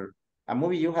or a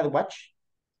movie you had watched.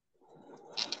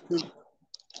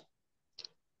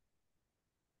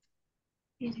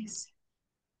 It is.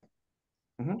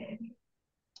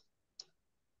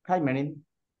 Hi, Marin.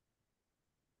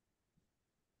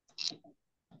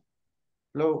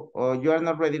 Hello, or you are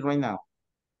not ready right now?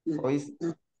 Or is,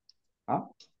 ¿ah?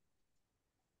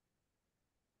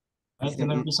 Hay que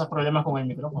tener quizás problemas con el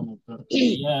micrófono, pero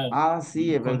ella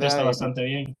sí, es contesta verdad. bastante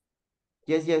bien.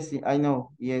 Yes, I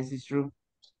know. Yes, it's true.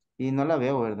 Y no la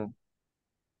veo, ¿verdad?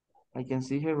 I can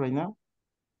see her right now.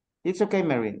 It's okay,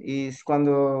 Mary. Y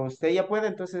cuando usted ya pueda,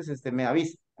 entonces me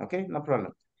avisa. Ok, no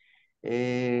problem.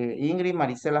 Ingrid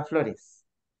Marisela Flores.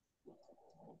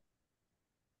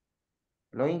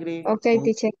 Hello, Ingrid. Okay,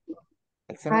 teacher.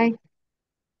 Excellent. Hi.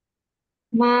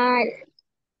 My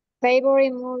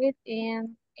favorite movie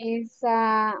is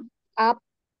Up.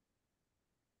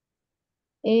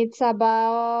 It's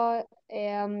about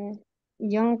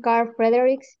young Carl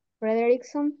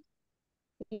Frederickson.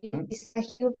 He's a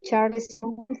huge Charles.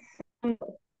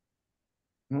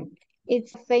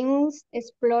 It's a famous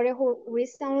explorer who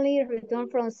recently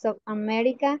returned from South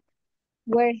America,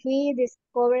 where he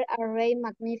discovered a rare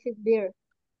magnificent bird.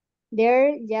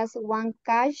 There, just one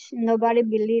catch. Nobody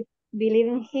believed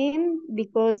in him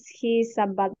because he's a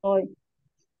bad boy.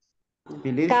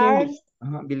 Believe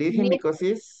him meets because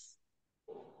he's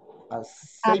a a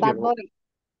savior. bad boy.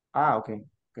 Okay.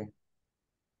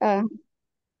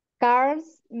 Carl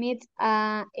meets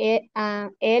Ellie.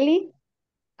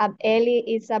 Ellie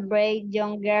is a brave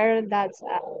young girl that's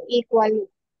equally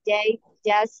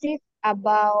jazzed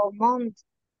about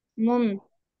moon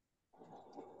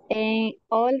and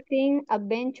all things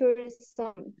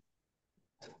adventuresome.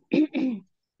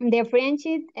 The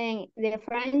friendship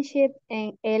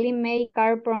and Ellie made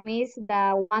Carl promise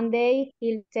that one day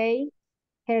he'll take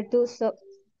her to South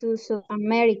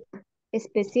America,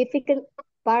 specifically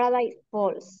Paradise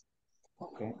Falls.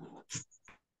 Okay.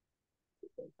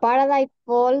 Paradise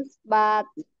Falls, but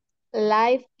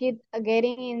life keeps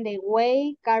getting in the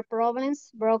way. Car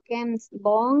problems, broken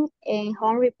bone, and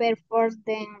home repair force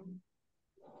them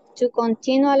to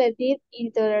continually dip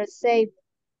into their safe.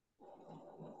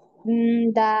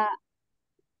 The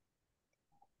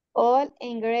old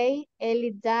and gray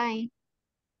Ellie died,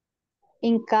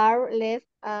 and Carl left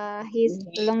his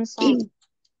lonesome.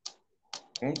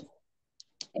 Okay.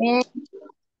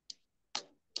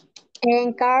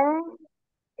 And Carl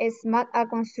is not a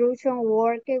construction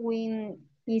worker when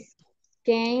he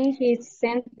came his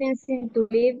sentencing to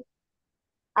live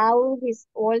out his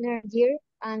older years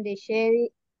and the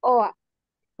shady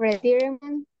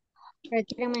retirement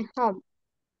home.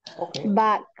 Okay.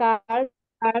 But Carl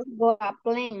got a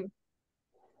plan.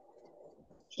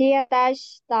 He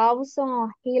attached thousands of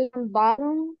helium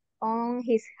balloons on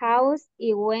his house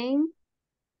and when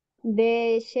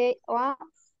the shade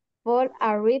for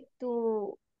a rip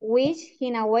to wish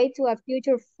him away to a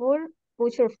future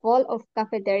full of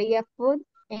cafeteria food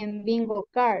and bingo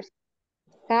cards.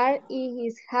 Carl in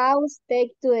his house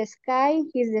take to the sky,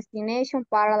 his destination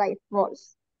Paradise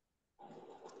Falls.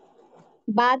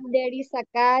 But there is a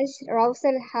catch.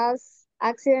 Russell has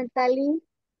accidentally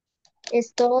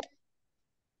stowed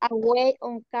away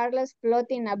on Carlos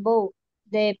floating above.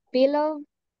 The pillow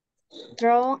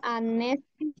thrown a nest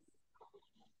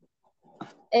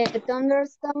a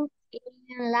thunderstorm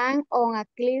in land on a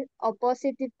cliff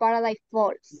opposite Paradise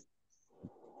Falls.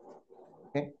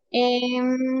 Okay.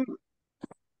 And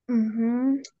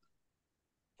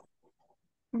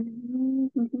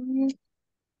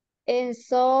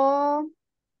so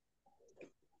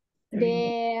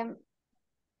the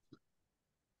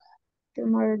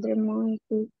tomorrow the morning.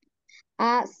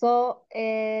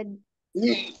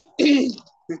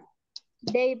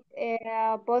 They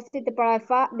posted the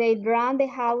paragraph. They ran the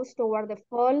house toward the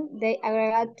fall. They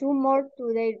added two more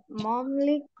to their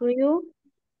monthly crew,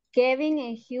 Kevin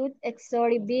and Hugh,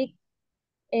 exotic big,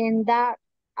 and that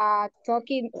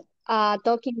talking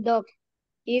dog.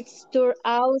 It's turned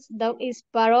out dog is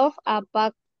part of a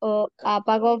pack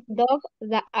of dogs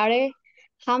that are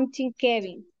hunting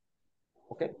Kevin.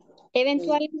 Okay.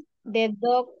 Eventually, the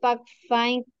dog pack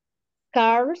finds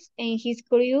Carlos and his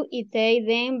crew and take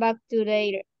them back to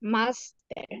their master.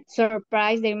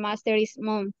 Surprise, their master is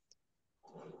Mom.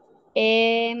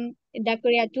 The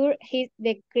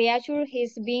creature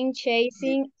he's been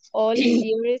chasing all these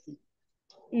years,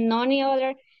 none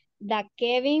other than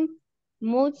Kevin.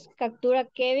 Moods captura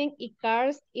Kevin y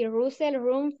Carlos y Russell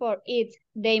room for it.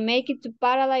 They make it to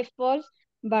Paradise Falls,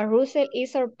 but Russell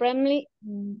is surprisingly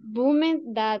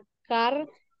bummed that Carl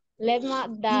let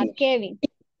that Kevin.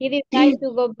 He decides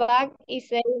to go back and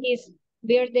say his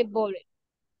birthday boy.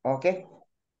 Okay.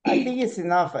 I think it's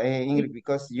enough, Ingrid,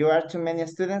 because you are too many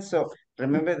students. So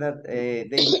remember that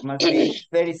they must be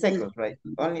 30 seconds, right?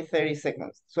 Only 30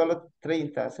 seconds. Solo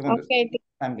 30 segundos. Okay.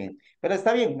 También. Pero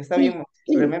está bien, está bien.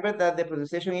 Remember that the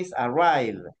pronunciation is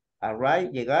arrive.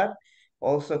 Arrive, llegar.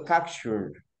 Also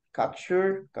capture.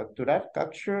 Capturar,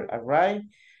 capture, arrive.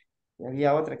 Y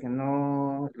había otra que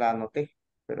no la anoté,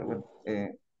 pero bueno.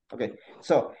 Okay.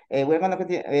 So we're going to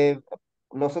continue.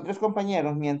 los otros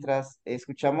compañeros, mientras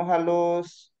escuchamos a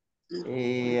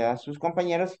sus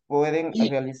compañeros, pueden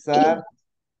realizar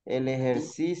el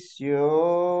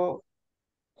ejercicio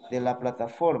de la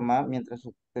plataforma mientras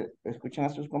escuchan a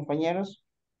sus compañeros.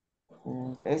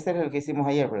 Este es el que hicimos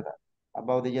ayer, ¿verdad?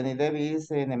 About the Johnny Depp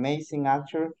is an amazing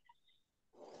actor.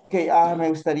 Ok, me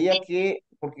gustaría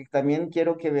porque también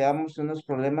quiero que veamos unos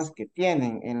problemas que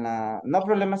tienen no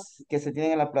problemas que se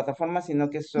tienen en la plataforma, sino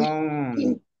que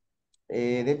son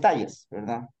detalles,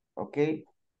 ¿verdad? Ok,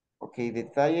 ok,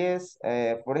 detalles.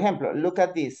 Por ejemplo, look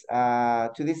at this,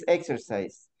 to this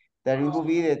exercise, that it will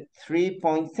be the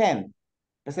 3.10.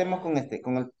 Empecemos con el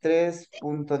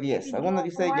 3.10. Algunos de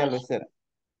ustedes ya lo hicieron.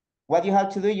 What you have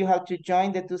to do, you have to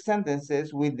join the two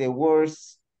sentences with the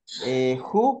words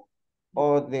who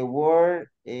or the word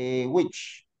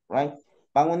which, right?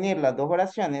 Van a unir las dos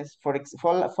oraciones.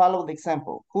 Follow the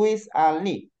example. Who is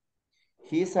Ali?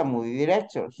 He is a movie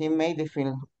director. He made the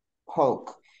film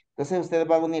Hulk. Entonces ustedes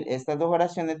van a unir estas dos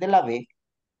oraciones de la B,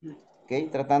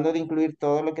 ¿ok? Tratando de incluir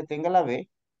todo lo que tenga la B.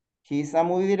 He is a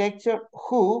movie director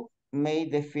who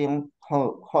made the film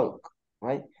Hulk,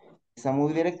 right? He's a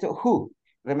movie director who.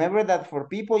 Remember that for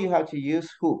people you have to use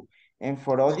who. And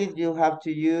for audit you have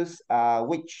to use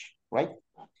which, right?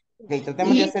 Ok,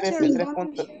 tratemos de hacer ese 3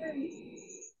 puntos.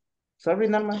 Sorry,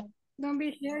 Norma. Don't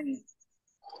be sharing.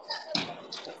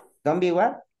 Don't be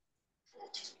what?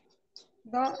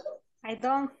 Don't, I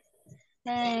don't.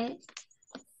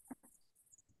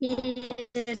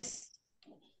 Is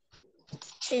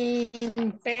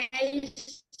in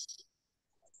page,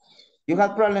 You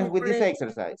have problems with for this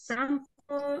exercise.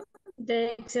 example,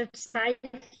 the exercise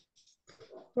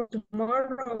for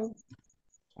tomorrow.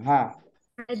 I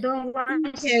don't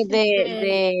want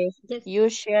You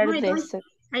share no, this.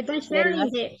 I don't share in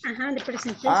the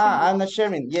presentation. I'm not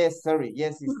sharing. Yes, sorry.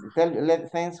 Yes,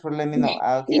 thanks for letting me know.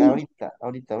 Okay, ahorita.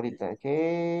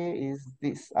 Okay, is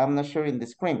this? I'm not sharing the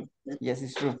screen. Yes,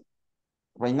 it's true.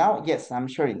 Right now, yes, I'm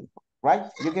sharing. Right?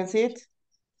 You can see it?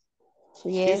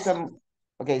 Yes.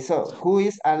 Okay, so who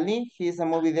is Ali? He is a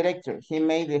movie director. He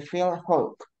made the film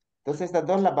Hulk. Entonces estas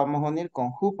dos las vamos a unir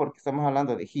con who porque estamos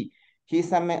hablando de he. He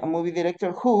is a movie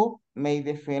director who made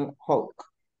the film Hulk.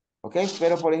 Ok,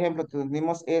 pero por ejemplo,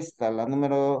 tenemos esta, la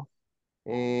número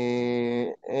no,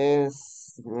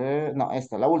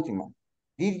 esta, la última.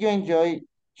 Did you enjoy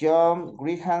John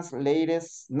Grehan's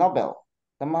latest novel?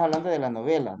 Estamos hablando de la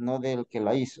novela, no del que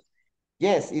la hizo.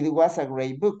 Yes, it was a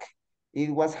great book.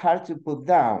 It was hard to put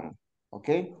down. ¿Ok?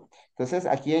 Entonces,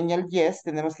 aquí en el yes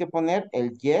tenemos que poner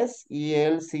el yes y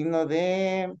el signo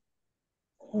de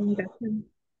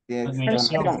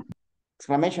exclamación.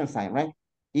 Exclamation sign, right?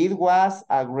 It was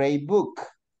a great book.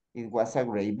 It was a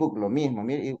great book. Lo mismo.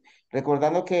 Mire,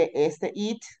 recordando que este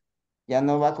it ya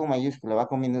no va con mayúscula, va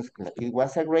con minúscula. It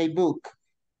was a great book.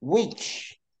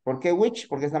 Which. ¿Por qué which?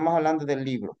 Porque estamos hablando del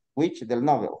libro. Which, del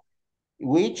novel.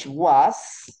 Which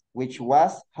was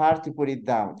hard to put it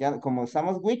down. Ya, como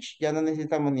usamos which, ya no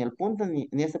necesitamos ni el punto, ni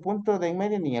ese punto de en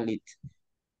medio, ni el it.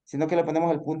 Sino que le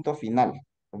ponemos el punto final,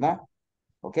 ¿verdad?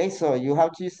 Okay, so you have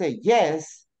to say,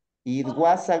 yes, it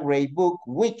was a great book,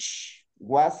 which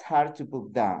was hard to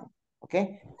put down.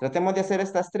 Okay, tratemos de hacer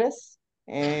estas tres,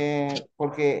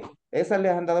 porque esas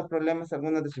les han dado problemas a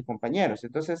algunos de sus compañeros.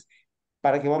 Entonces,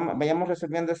 para que vayamos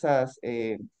resolviendo esas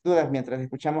dudas mientras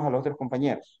escuchamos a los otros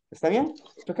compañeros. ¿Está bien?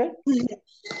 Okay.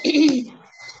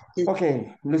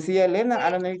 Okay, Lucia Elena,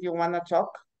 I don't know if you want to talk.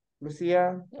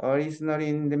 Lucia, or is not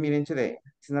in the meeting today.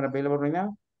 It's not available right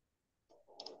now.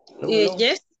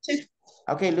 Yes.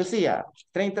 Ok, Lucía,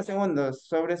 30 segundos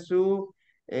sobre su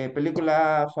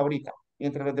película favorita.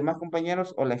 Mientras los demás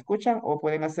compañeros o la escuchan o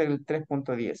pueden hacer el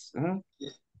 3.10.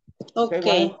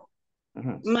 Okay.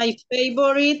 My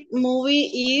favorite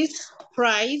movie is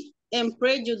Pride and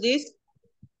Prejudice.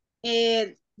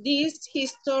 This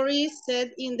history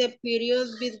set in the period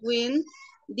between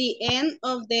the end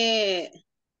of the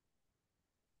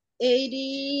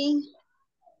 18th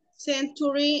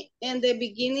century and the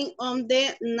beginning of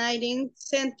the 19th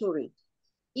century.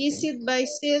 Is it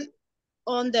based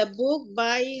on the book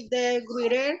by the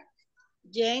writer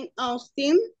Jane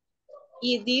Austen?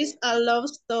 It is a love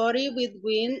story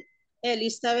between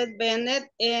Elizabeth Bennet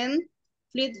and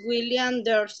William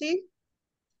Darcy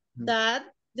that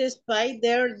despite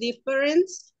their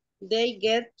difference, they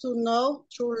get to know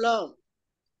true love.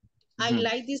 I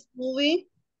like this movie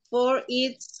for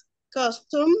its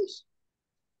costumes,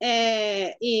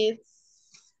 its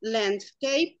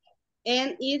landscape,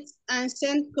 and its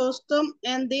ancient custom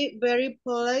and the very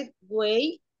polite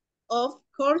way of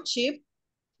courtship.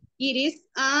 It is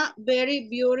a very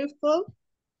beautiful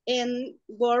and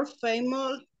world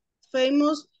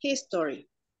famous history.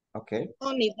 Okay.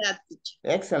 Only that, teacher.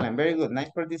 Excellent. Very good.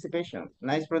 Nice participation.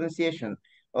 Nice pronunciation.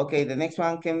 Okay, the next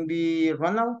one can be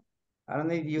Ronald. I don't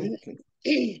know if you can.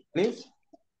 Please.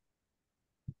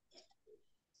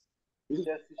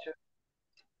 Yes, teacher.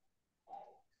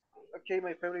 Okay,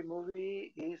 my favorite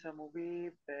movie is a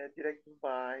movie directed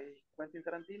by Quentin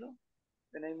Tarantino.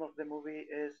 The name of the movie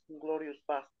is Glorious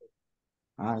Bastard.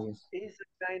 Ah, yes. It's a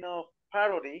kind of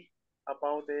parody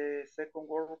about the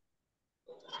War,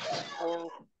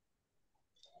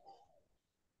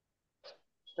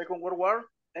 Second World War,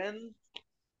 and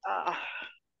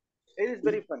it is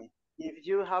very funny. If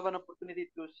you have an opportunity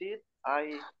to see it,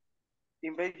 I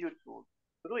invite you to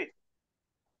do it.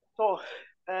 So,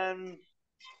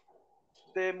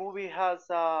 the movie has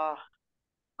a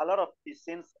lot of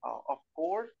scenes of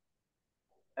gore,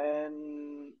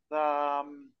 and the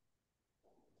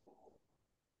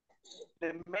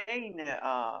main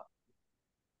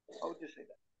how do you say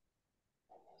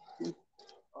that?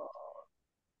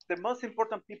 The most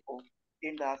important people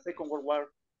in the Second World War,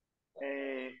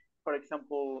 for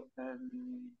example,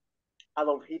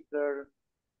 Adolf Hitler,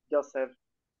 Joseph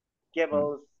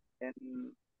Goebbels, and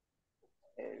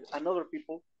other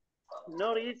people,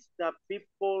 notice the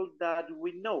people that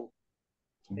we know.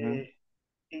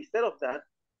 Instead of that,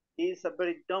 is a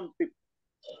very dumb people.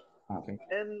 Okay.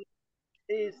 And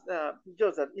is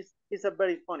just that it's a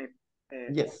very funny.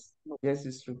 Yes, yes,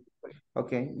 it's true.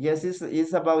 Okay, yes,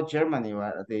 it's about Germany,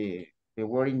 right? The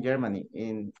war in Germany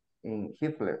in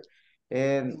Hitler,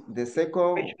 and the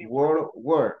Second World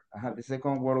War. The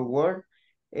Second World War,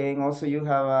 and also you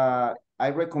have I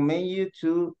recommend you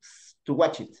to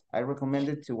watch it. I recommend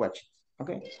it to watch it.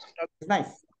 Okay, it's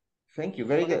nice. Thank you.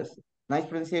 Very good. Nice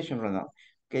pronunciation, Ronald.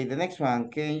 Okay, the next one.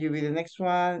 Can you be the next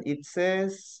one? It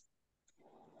says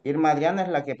Irma Adriana es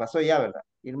la que pasó ya, ¿verdad?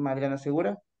 Irma Adriana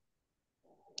Segura.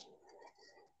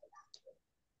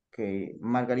 Okay,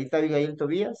 Margarita Abigail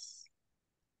Tobías.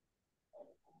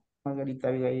 Margarita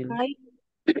Abigail. Hi.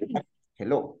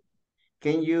 Hello.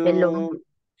 Hello.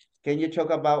 Can you talk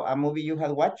about a movie you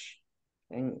had watched?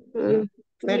 In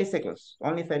 30 seconds,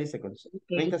 only 30 seconds.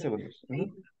 Okay. 30 seconds.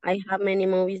 I have many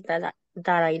movies that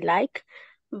I like,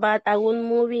 but a good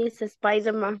movie is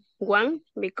Spider-Man 1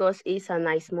 because it's a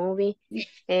nice movie.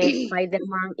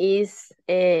 Spider-Man is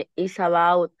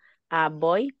about a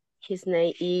boy. His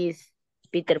name is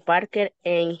Peter Parker,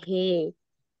 and he's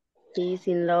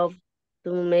in love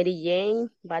to Mary Jane,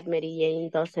 but Mary Jane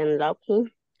doesn't love him.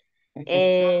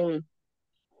 And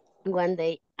one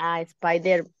day a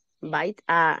spider bite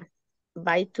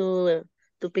to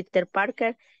Peter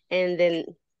Parker, and then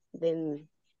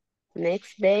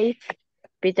next day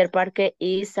Peter Parker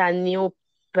is a new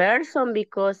person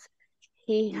because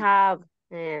he have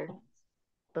the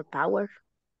power,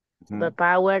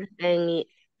 and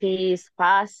he is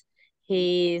fast,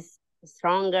 he is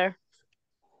stronger.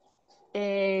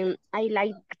 And I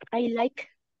like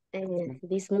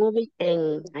this movie,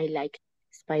 and I like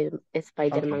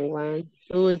Spider-Man 1,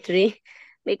 2, 3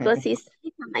 because it's a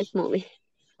nice movie.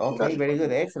 Okay, very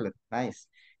good, excellent, nice.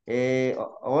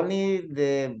 Only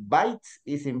the bites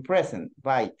is in present,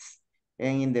 bites.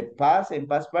 And in the past, in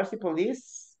past participle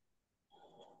is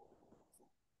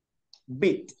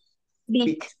beat.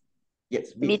 Beat.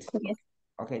 Yes, beat. Yes.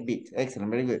 Okay, beat,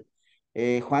 excellent, very good.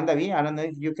 Juan David, I don't know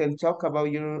if you can talk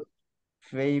about your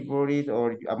favorite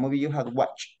or a movie you had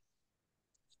watched.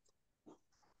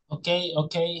 Okay.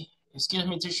 Excuse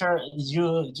me, teacher.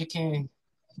 You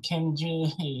can you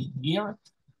hear?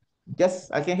 Yes,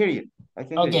 I can hear you. I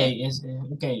can okay, hear you. yes,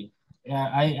 okay. Yeah,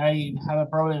 I have a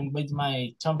problem with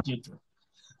my computer.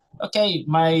 Okay,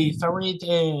 my favorite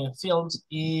film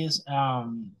is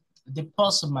The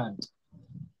Postman.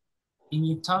 In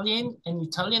Italian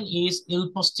is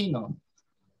Il Postino.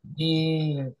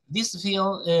 This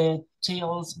film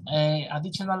tells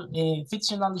additional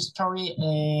fictional story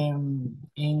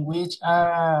in which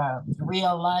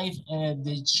real life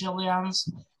the Chilean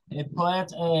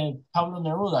poet Pablo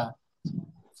Neruda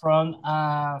from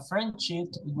a friendship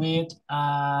with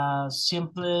a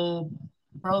simply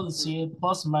produced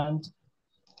postman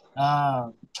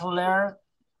to learn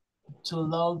to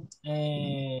love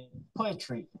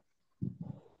poetry.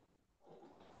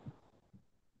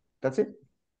 That's it?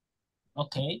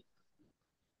 Okay.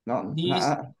 No. This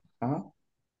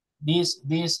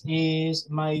is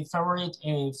my favorite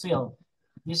film.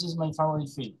 This is my favorite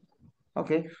film.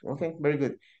 Okay, very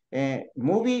good.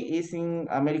 Movie is in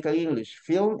American English.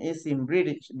 Film is in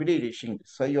British English.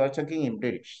 So you are talking in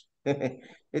British.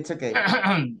 It's okay.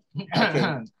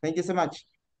 Okay, thank you so much.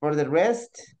 For the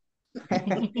rest,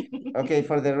 Okay,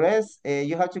 for the rest,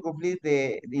 you have to complete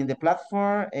in the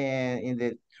platform and in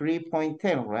the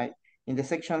 3.10, right? In the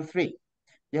section 3.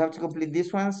 You have to complete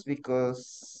these ones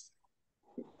because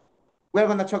we're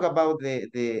going to talk about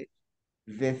the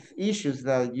issues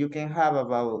that you can have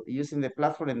about using the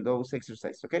platform in those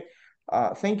exercises, okay?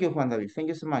 Thank you, Juan David. Thank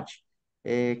you so much.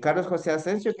 Carlos Jose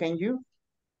Asensio,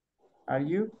 are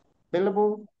you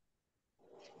available?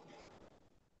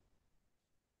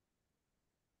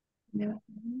 Yeah.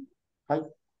 Hi.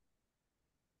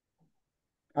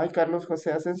 Hi, Carlos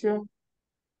Jose Asensio.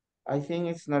 I think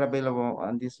it's not available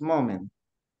at this moment.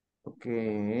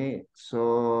 Okay,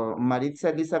 so Maritza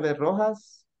Elizabeth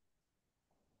Rojas.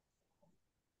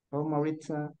 Oh,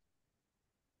 Maritza.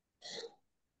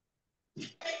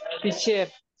 Teacher,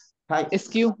 Hi.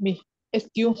 excuse me.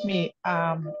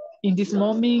 In this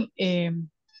moment, It's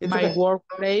my okay.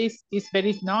 workplace is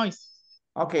very noisy.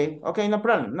 Okay, no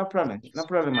problem,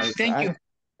 Maritza. Thank you.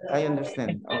 I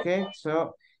understand. Okay,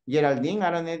 so Geraldine,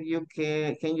 I don't know if you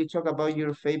can you talk about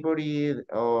your favorite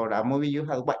or a movie you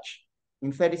have watched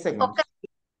in 30 seconds?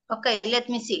 Okay, let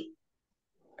me see.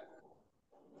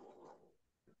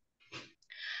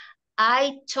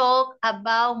 I talk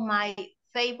about my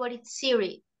favorite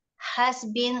series has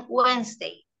been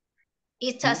Wednesday.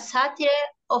 It's a satire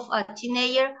of a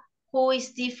teenager who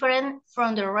is different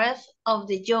from the rest of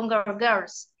the younger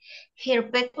girls. Her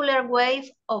peculiar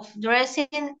way of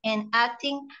dressing and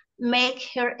acting make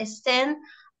her stand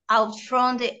out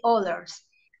from the others,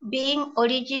 being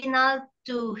original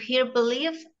to her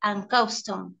belief and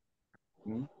custom.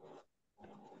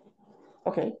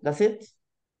 Okay, that's it?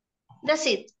 That's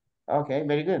it. Okay,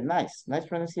 very good. Nice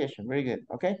pronunciation. Very good.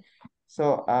 Okay.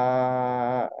 So,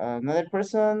 another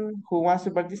person who wants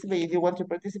to participate, if you want to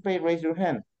participate, raise your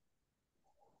hand.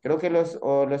 Creo que los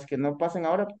que no pasen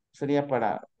ahora sería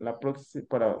para la próxima,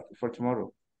 for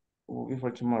tomorrow. Will be for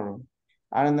tomorrow.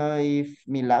 I don't know if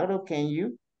Milagro, can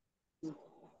you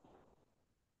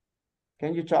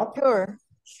talk?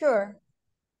 Sure.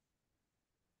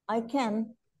 I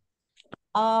can.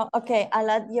 Okay, a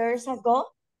lot years ago,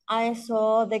 I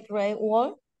saw The Great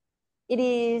Wall. It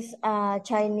is a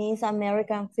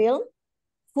Chinese-American film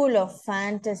full of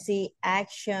fantasy,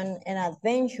 action, and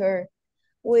adventure,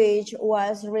 which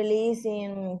was released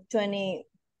in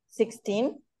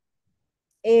 2016.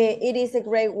 It is a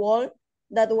great wall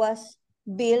that was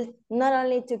built not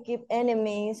only to keep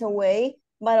enemies away,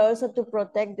 but also to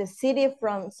protect the city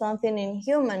from something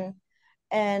inhuman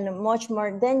and much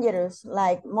more dangerous,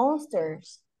 like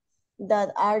monsters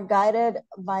that are guided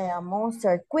by a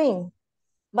monster queen.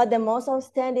 But the most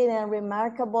outstanding and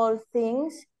remarkable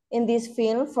things in this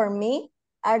film for me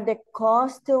are the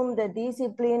costume, the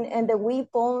discipline, and the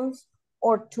weapons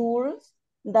or tools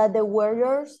that the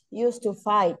warriors used to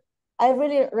fight. I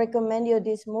really recommend you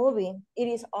this movie. It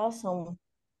is awesome.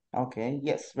 Okay,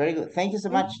 yes, very good. Thank you so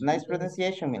much. Nice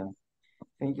pronunciation, Milan.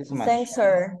 Thank you so much. Thanks,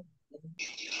 sir.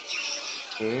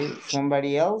 Okay,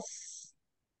 somebody else?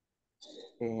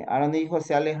 I don't know,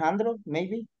 Jose Alejandro,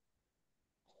 maybe?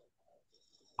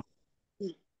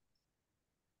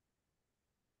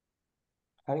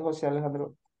 Hi, Jose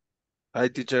Alejandro. Hi,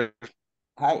 teacher.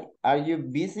 Hi, are you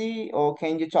busy or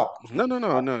can you talk? No.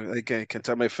 I can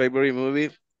tell my favorite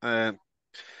movie. And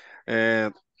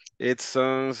it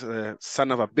sounds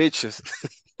son of a bitches.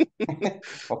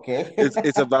 Okay.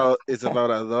 It's about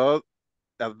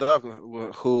a dog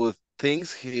who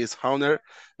thinks his owner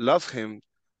loves him,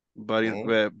 but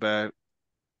Okay.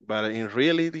 but in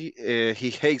reality he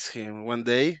hates him. One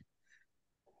day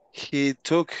he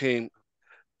took him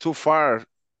too far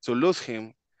to lose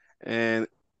him, and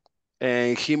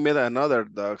he met another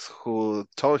dog who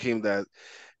told him that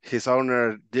his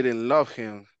owner didn't love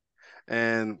him,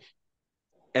 and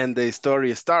the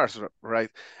story starts right.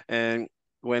 And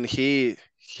when he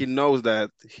knows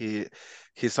that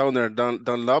his owner don't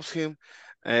loves him,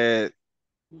 uh,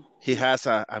 he has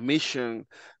a mission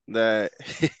that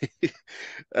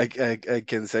I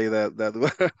can say that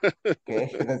word.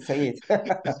 Okay, let's say it.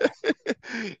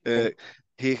 uh,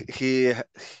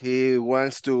 he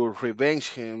wants to revenge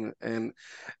him, and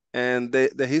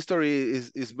the history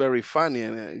is very funny,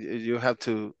 and you have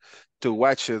to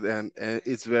watch it, and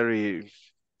it's very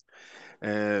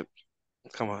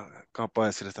 ¿cómo puedo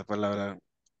decir esta palabra?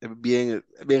 Bien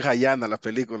hallana la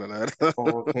película, la verdad.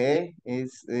 Okay,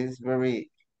 it's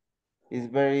very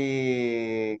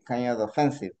kind of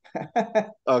offensive.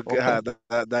 Okay,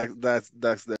 Okay.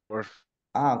 that's the word.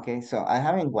 Okay, so I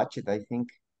haven't watched it, I think.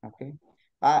 Okay.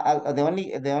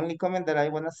 The only comment that I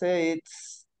wanna say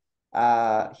it's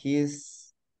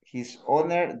his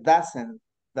owner doesn't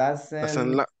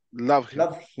Doesn't Love him.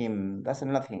 Love him.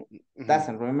 Doesn't love him. Mhm.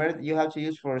 Doesn't. Remember, you have to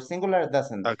use for singular,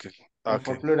 doesn't. Okay. And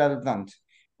for Okay. plural, don't.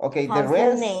 Okay, the How's the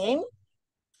rest. name?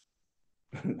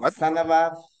 What? Son of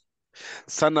a.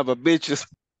 Son of a bitches.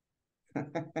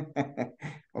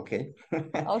 Okay.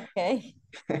 Okay.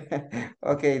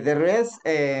 Okay, the rest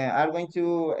are going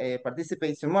to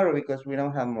participate tomorrow because we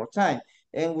don't have more time.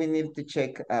 And we need to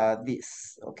check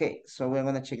this. Okay, so we're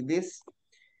going to check this.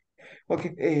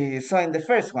 Okay, so in the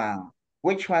first one,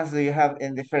 which ones do you have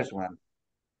in the first one?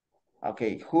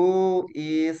 Okay, who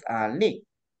is Lee?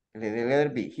 The letter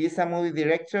B. He's a movie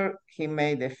director. He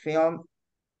made the film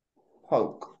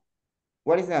Hulk.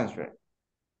 What is the answer?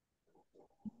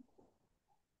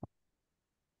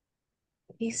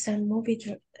 He's movie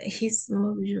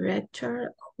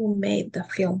director who made the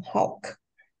film Hulk.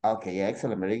 Okay,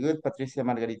 excellent, very good, Patricia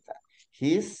Margarita.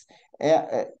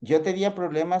 Yo tenía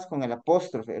problemas con el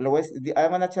apóstrofe.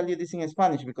 I'm gonna tell you this in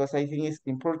Spanish because I think it's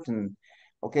important.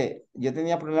 Okay, yo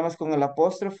tenía problemas con el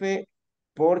apóstrofe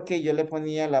porque yo le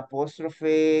ponía el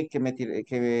apóstrofe que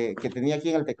tenía aquí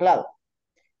en el teclado.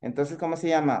 Entonces, ¿cómo se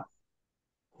llama?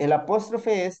 El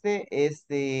apóstrofe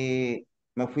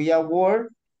me fui a Word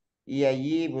y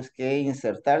allí busqué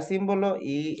insertar símbolo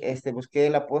y busqué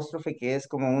el apóstrofe que es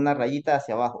como una rayita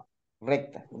hacia abajo,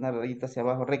 recta, una rayita hacia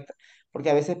abajo recta, porque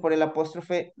a veces por el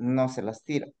apóstrofe no se las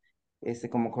tira,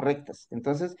 como correctas.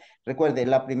 Entonces, recuerde,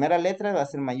 la primera letra va a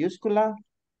ser mayúscula,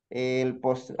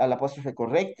 al apóstrofe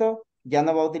correcto, ya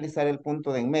no va a utilizar el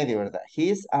punto de en medio, ¿verdad?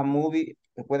 He's a movie,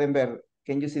 pueden ver,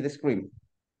 can you see the screen?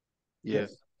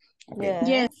 Yes. Okay.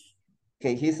 Yes.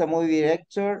 Okay, he's a movie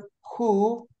director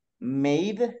who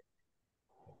made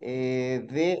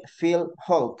de Phil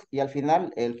Hulk y al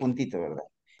final el puntito, ¿verdad?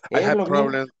 I Es had lo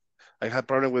mismo.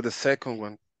 problem with the second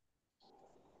one.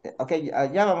 Ok,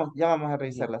 ya vamos a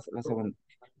revisar la segunda.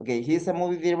 Ok, he's a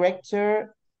movie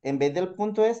director. En vez del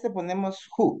punto ponemos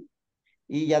who.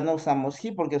 Y ya no usamos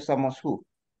he porque usamos who.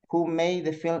 Who made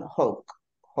the film Hulk?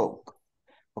 Hulk.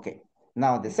 Ok,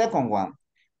 now the second one.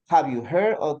 Have you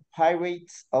heard of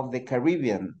Pirates of the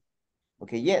Caribbean?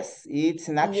 Okay, yes, it's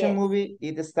an action Yes. movie.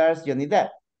 It stars Johnny Depp.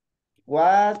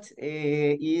 What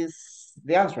is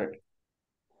the answer?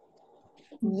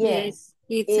 Yes.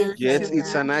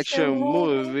 It's an action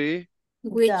movie.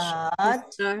 Which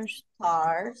stars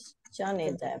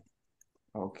Johnny Depp.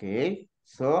 Okay,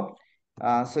 so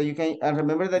you can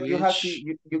remember that you have to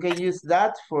Which you can use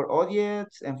that for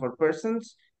audience and for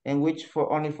persons and which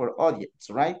for only for audience,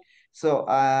 right? So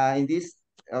in this,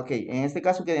 okay, en este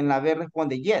caso que en la B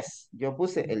responde yes. Yo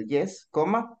puse el yes,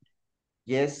 coma.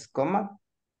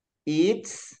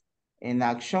 It's an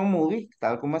action movie,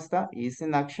 tal como está. It's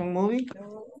an action movie.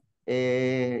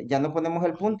 Ya no ponemos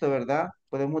el punto, ¿verdad?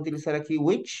 Podemos utilizar aquí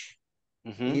which.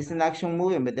 It's an action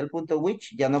movie. En vez del punto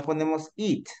which, ya no ponemos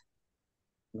it.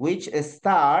 Which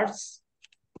stars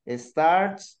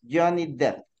Johnny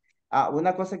Depp.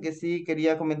 Una cosa que sí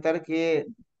quería comentar que,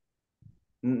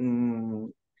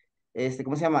 ¿cómo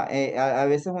se llama? A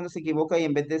veces uno se equivoca y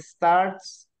en vez de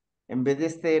starts, en vez de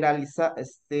esteralizar,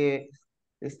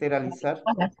 Estelarizada.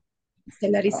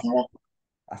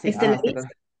 así,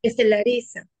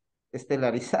 Estelariza.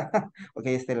 estelariza, ok,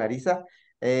 estelariza,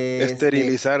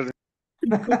 esterilizar.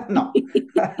 no,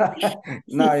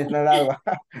 no, es no agua.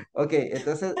 Ok,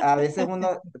 entonces a veces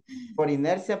uno por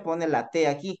inercia pone la T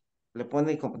aquí, le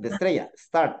pone como de estrella,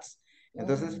 starts.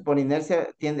 Entonces por inercia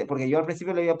tiende, porque yo al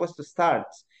principio le había puesto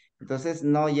starts, entonces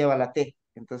no lleva la T.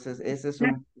 Entonces ese es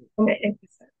un,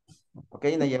 ok,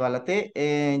 no lleva la T.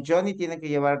 Johnny tiene que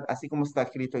llevar, así como está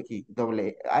escrito aquí,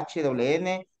 doble H, doble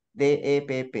N, D, E,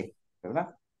 P, P,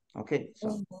 ¿verdad? Ok,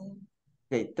 so.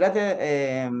 Okay,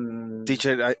 trate.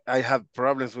 Teacher, I have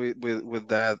problems with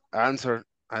that answer.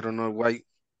 I don't know why.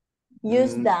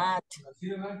 Use that.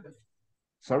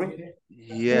 Sorry?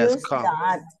 Yes, Use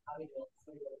that.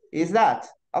 Is that?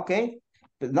 Okay.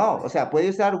 No, o sea, puede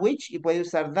usar which y puede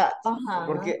usar that.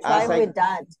 Porque Try with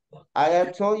that. I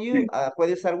told you,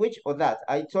 puede usar which or that.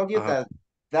 I told you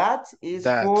that is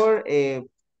for a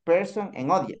person and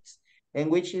audience,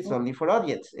 and which is only for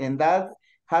audience. And that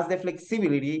has the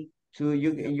flexibility to,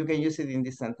 you can use it in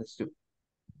this sentence too.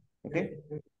 Okay.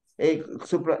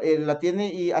 La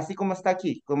tiene y así como está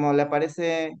aquí, como le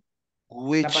aparece en la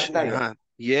Which, pantalla.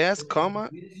 yes, comma,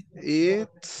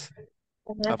 it's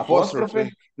Apóstrofe.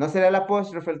 No será el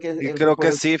apóstrofe el que... Y creo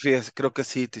que sí, fíjese, creo que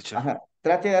sí, teacher. Ajá.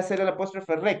 Trate de hacer el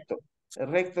apóstrofe recto.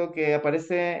 El recto que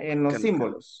aparece en los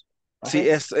símbolos. Sí,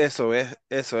 eso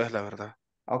es la verdad.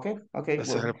 Ok.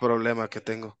 Ese es el problema que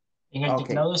tengo. En el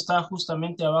teclado está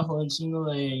justamente abajo del signo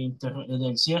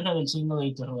del cierre del signo de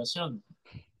interrogación.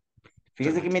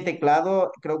 Fíjese que mi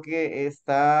teclado creo que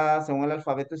está según el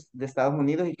alfabeto de Estados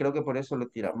Unidos y creo que por eso lo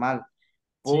tira mal.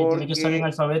 Sí, tiene que estar en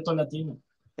Porque, alfabeto latino.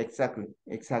 exactly.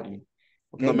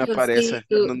 ¿Ok? No me Yo sí aparece.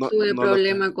 No, no, tuve no lo tengo.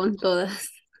 problema con todas,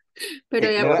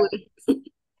 pero ya ¿Verdad? pude.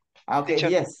 Ah, ok,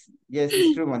 yes,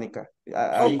 it's true, Mónica.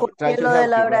 O I try copié to lo de help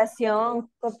la you, right?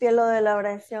 oración, copié lo de la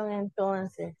oración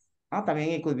entonces. Ah,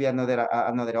 también it could be another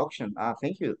option. Ah,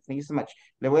 thank you so much.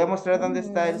 Le voy a mostrar dónde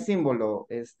está el Ujú. símbolo.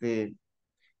 Ujú.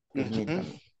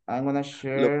 Permítame. I'm gonna Lo,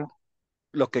 share.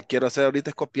 lo que quiero hacer ahorita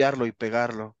es copiarlo y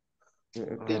pegarlo.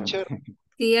 Permítame. Teacher,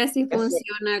 Sí, así Eso.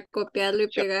 funciona, copiarlo y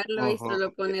teacher, pegarlo y Ajá.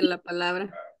 solo poner la palabra.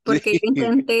 Sí. Porque yo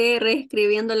intenté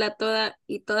reescribiéndola toda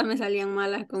y todas me salían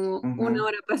malas, como una Ujú.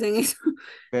 hora pasé en eso.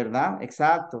 ¿Verdad?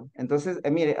 Exacto. Entonces,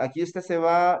 mire, aquí usted se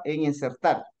va en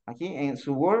insertar. Aquí en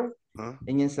su Word, Ajá.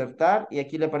 en insertar, y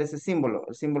aquí le aparece símbolo.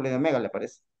 El símbolo de Omega le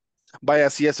aparece. Vaya,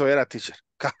 sí, eso era, teacher.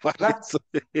 Cabal, ¿Verdad? eso.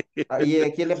 Y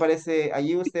aquí le aparece,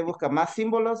 allí usted busca más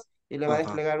símbolos y le va a Ajá.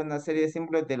 desplegar una serie de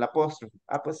símbolos del apóstrofe.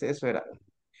 Ah, pues eso era.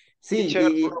 Sí, teacher,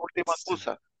 una última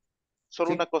cosa, solo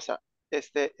sí, una cosa.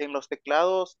 En los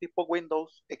teclados tipo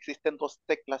Windows existen dos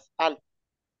teclas Alt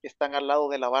que están al lado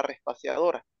de la barra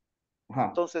espaciadora. ajá.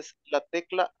 Entonces, la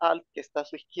tecla Alt que está a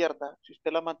su izquierda, si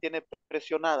usted la mantiene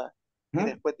presionada y Ujú.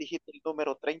 después digita el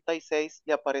número 36,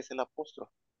 ya aparece el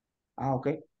apóstrofe. Ah, ok,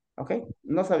 ok.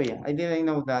 No sabía. I didn't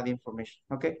know that information.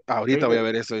 Ok, very Ahorita voy a good.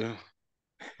 ver eso yo.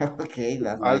 Okay,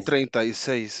 that's Al nice.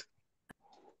 36.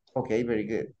 Okay, very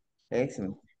good.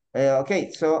 Excellent.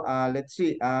 Okay, so let's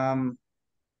see. And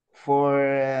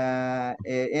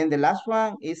the last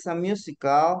one is a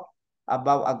musical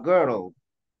about a girl.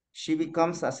 She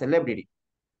becomes a celebrity.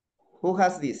 Who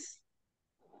has this?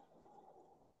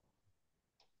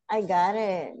 I got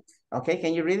it. Okay,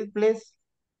 can you read it, please?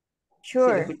 Sí,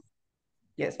 Sure.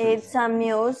 yes, please. It's a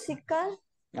musical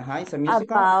It's a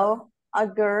musical. about a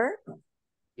girl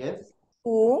Yes,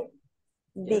 who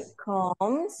yes.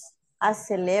 becomes a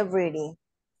celebrity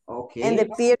and the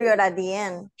Okay. period at the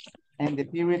end. And the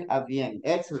period at the end.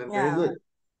 Excellent, very Yeah. good.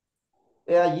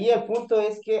 Allí el punto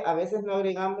es que a veces no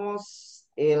agregamos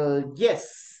el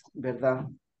yes, ¿verdad?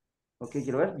 Ok,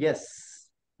 quiero ver,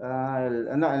 yes.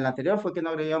 No, en la anterior fue que no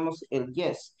agregamos el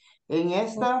yes. En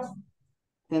esta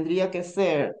tendría que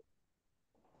ser,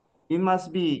 it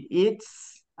must be,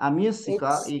 it's a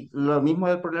musical, It's y lo mismo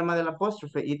del problema del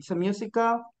apóstrofe, it's a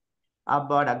musical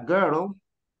about a girl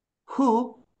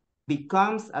who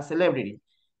becomes a celebrity.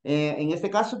 En este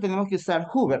caso tenemos que usar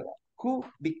who, ¿verdad? Who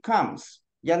becomes.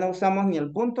 Ya no usamos ni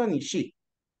el punto ni she,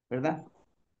 ¿verdad?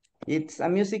 It's a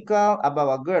musical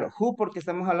about a girl. Who porque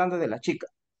estamos hablando de la chica.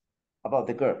 About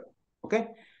the girl. Okay?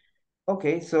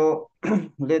 Okay, so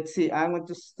let's see. I'm going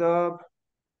to stop.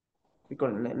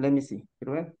 Let me see.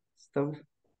 Quiero ver. Stop.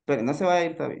 Pero no se va a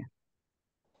ir todavía.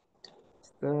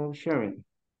 Stop sharing.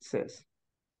 Says.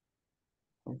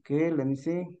 Okay, let me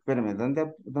see. Espérame,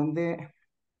 ¿dónde?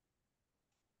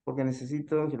 Porque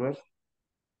necesito, quiero ver.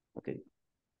 Okay.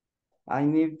 I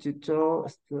need to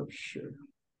stop sharing.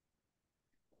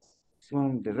 This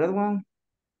one, the red one.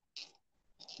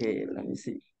 Okay, let me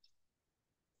see.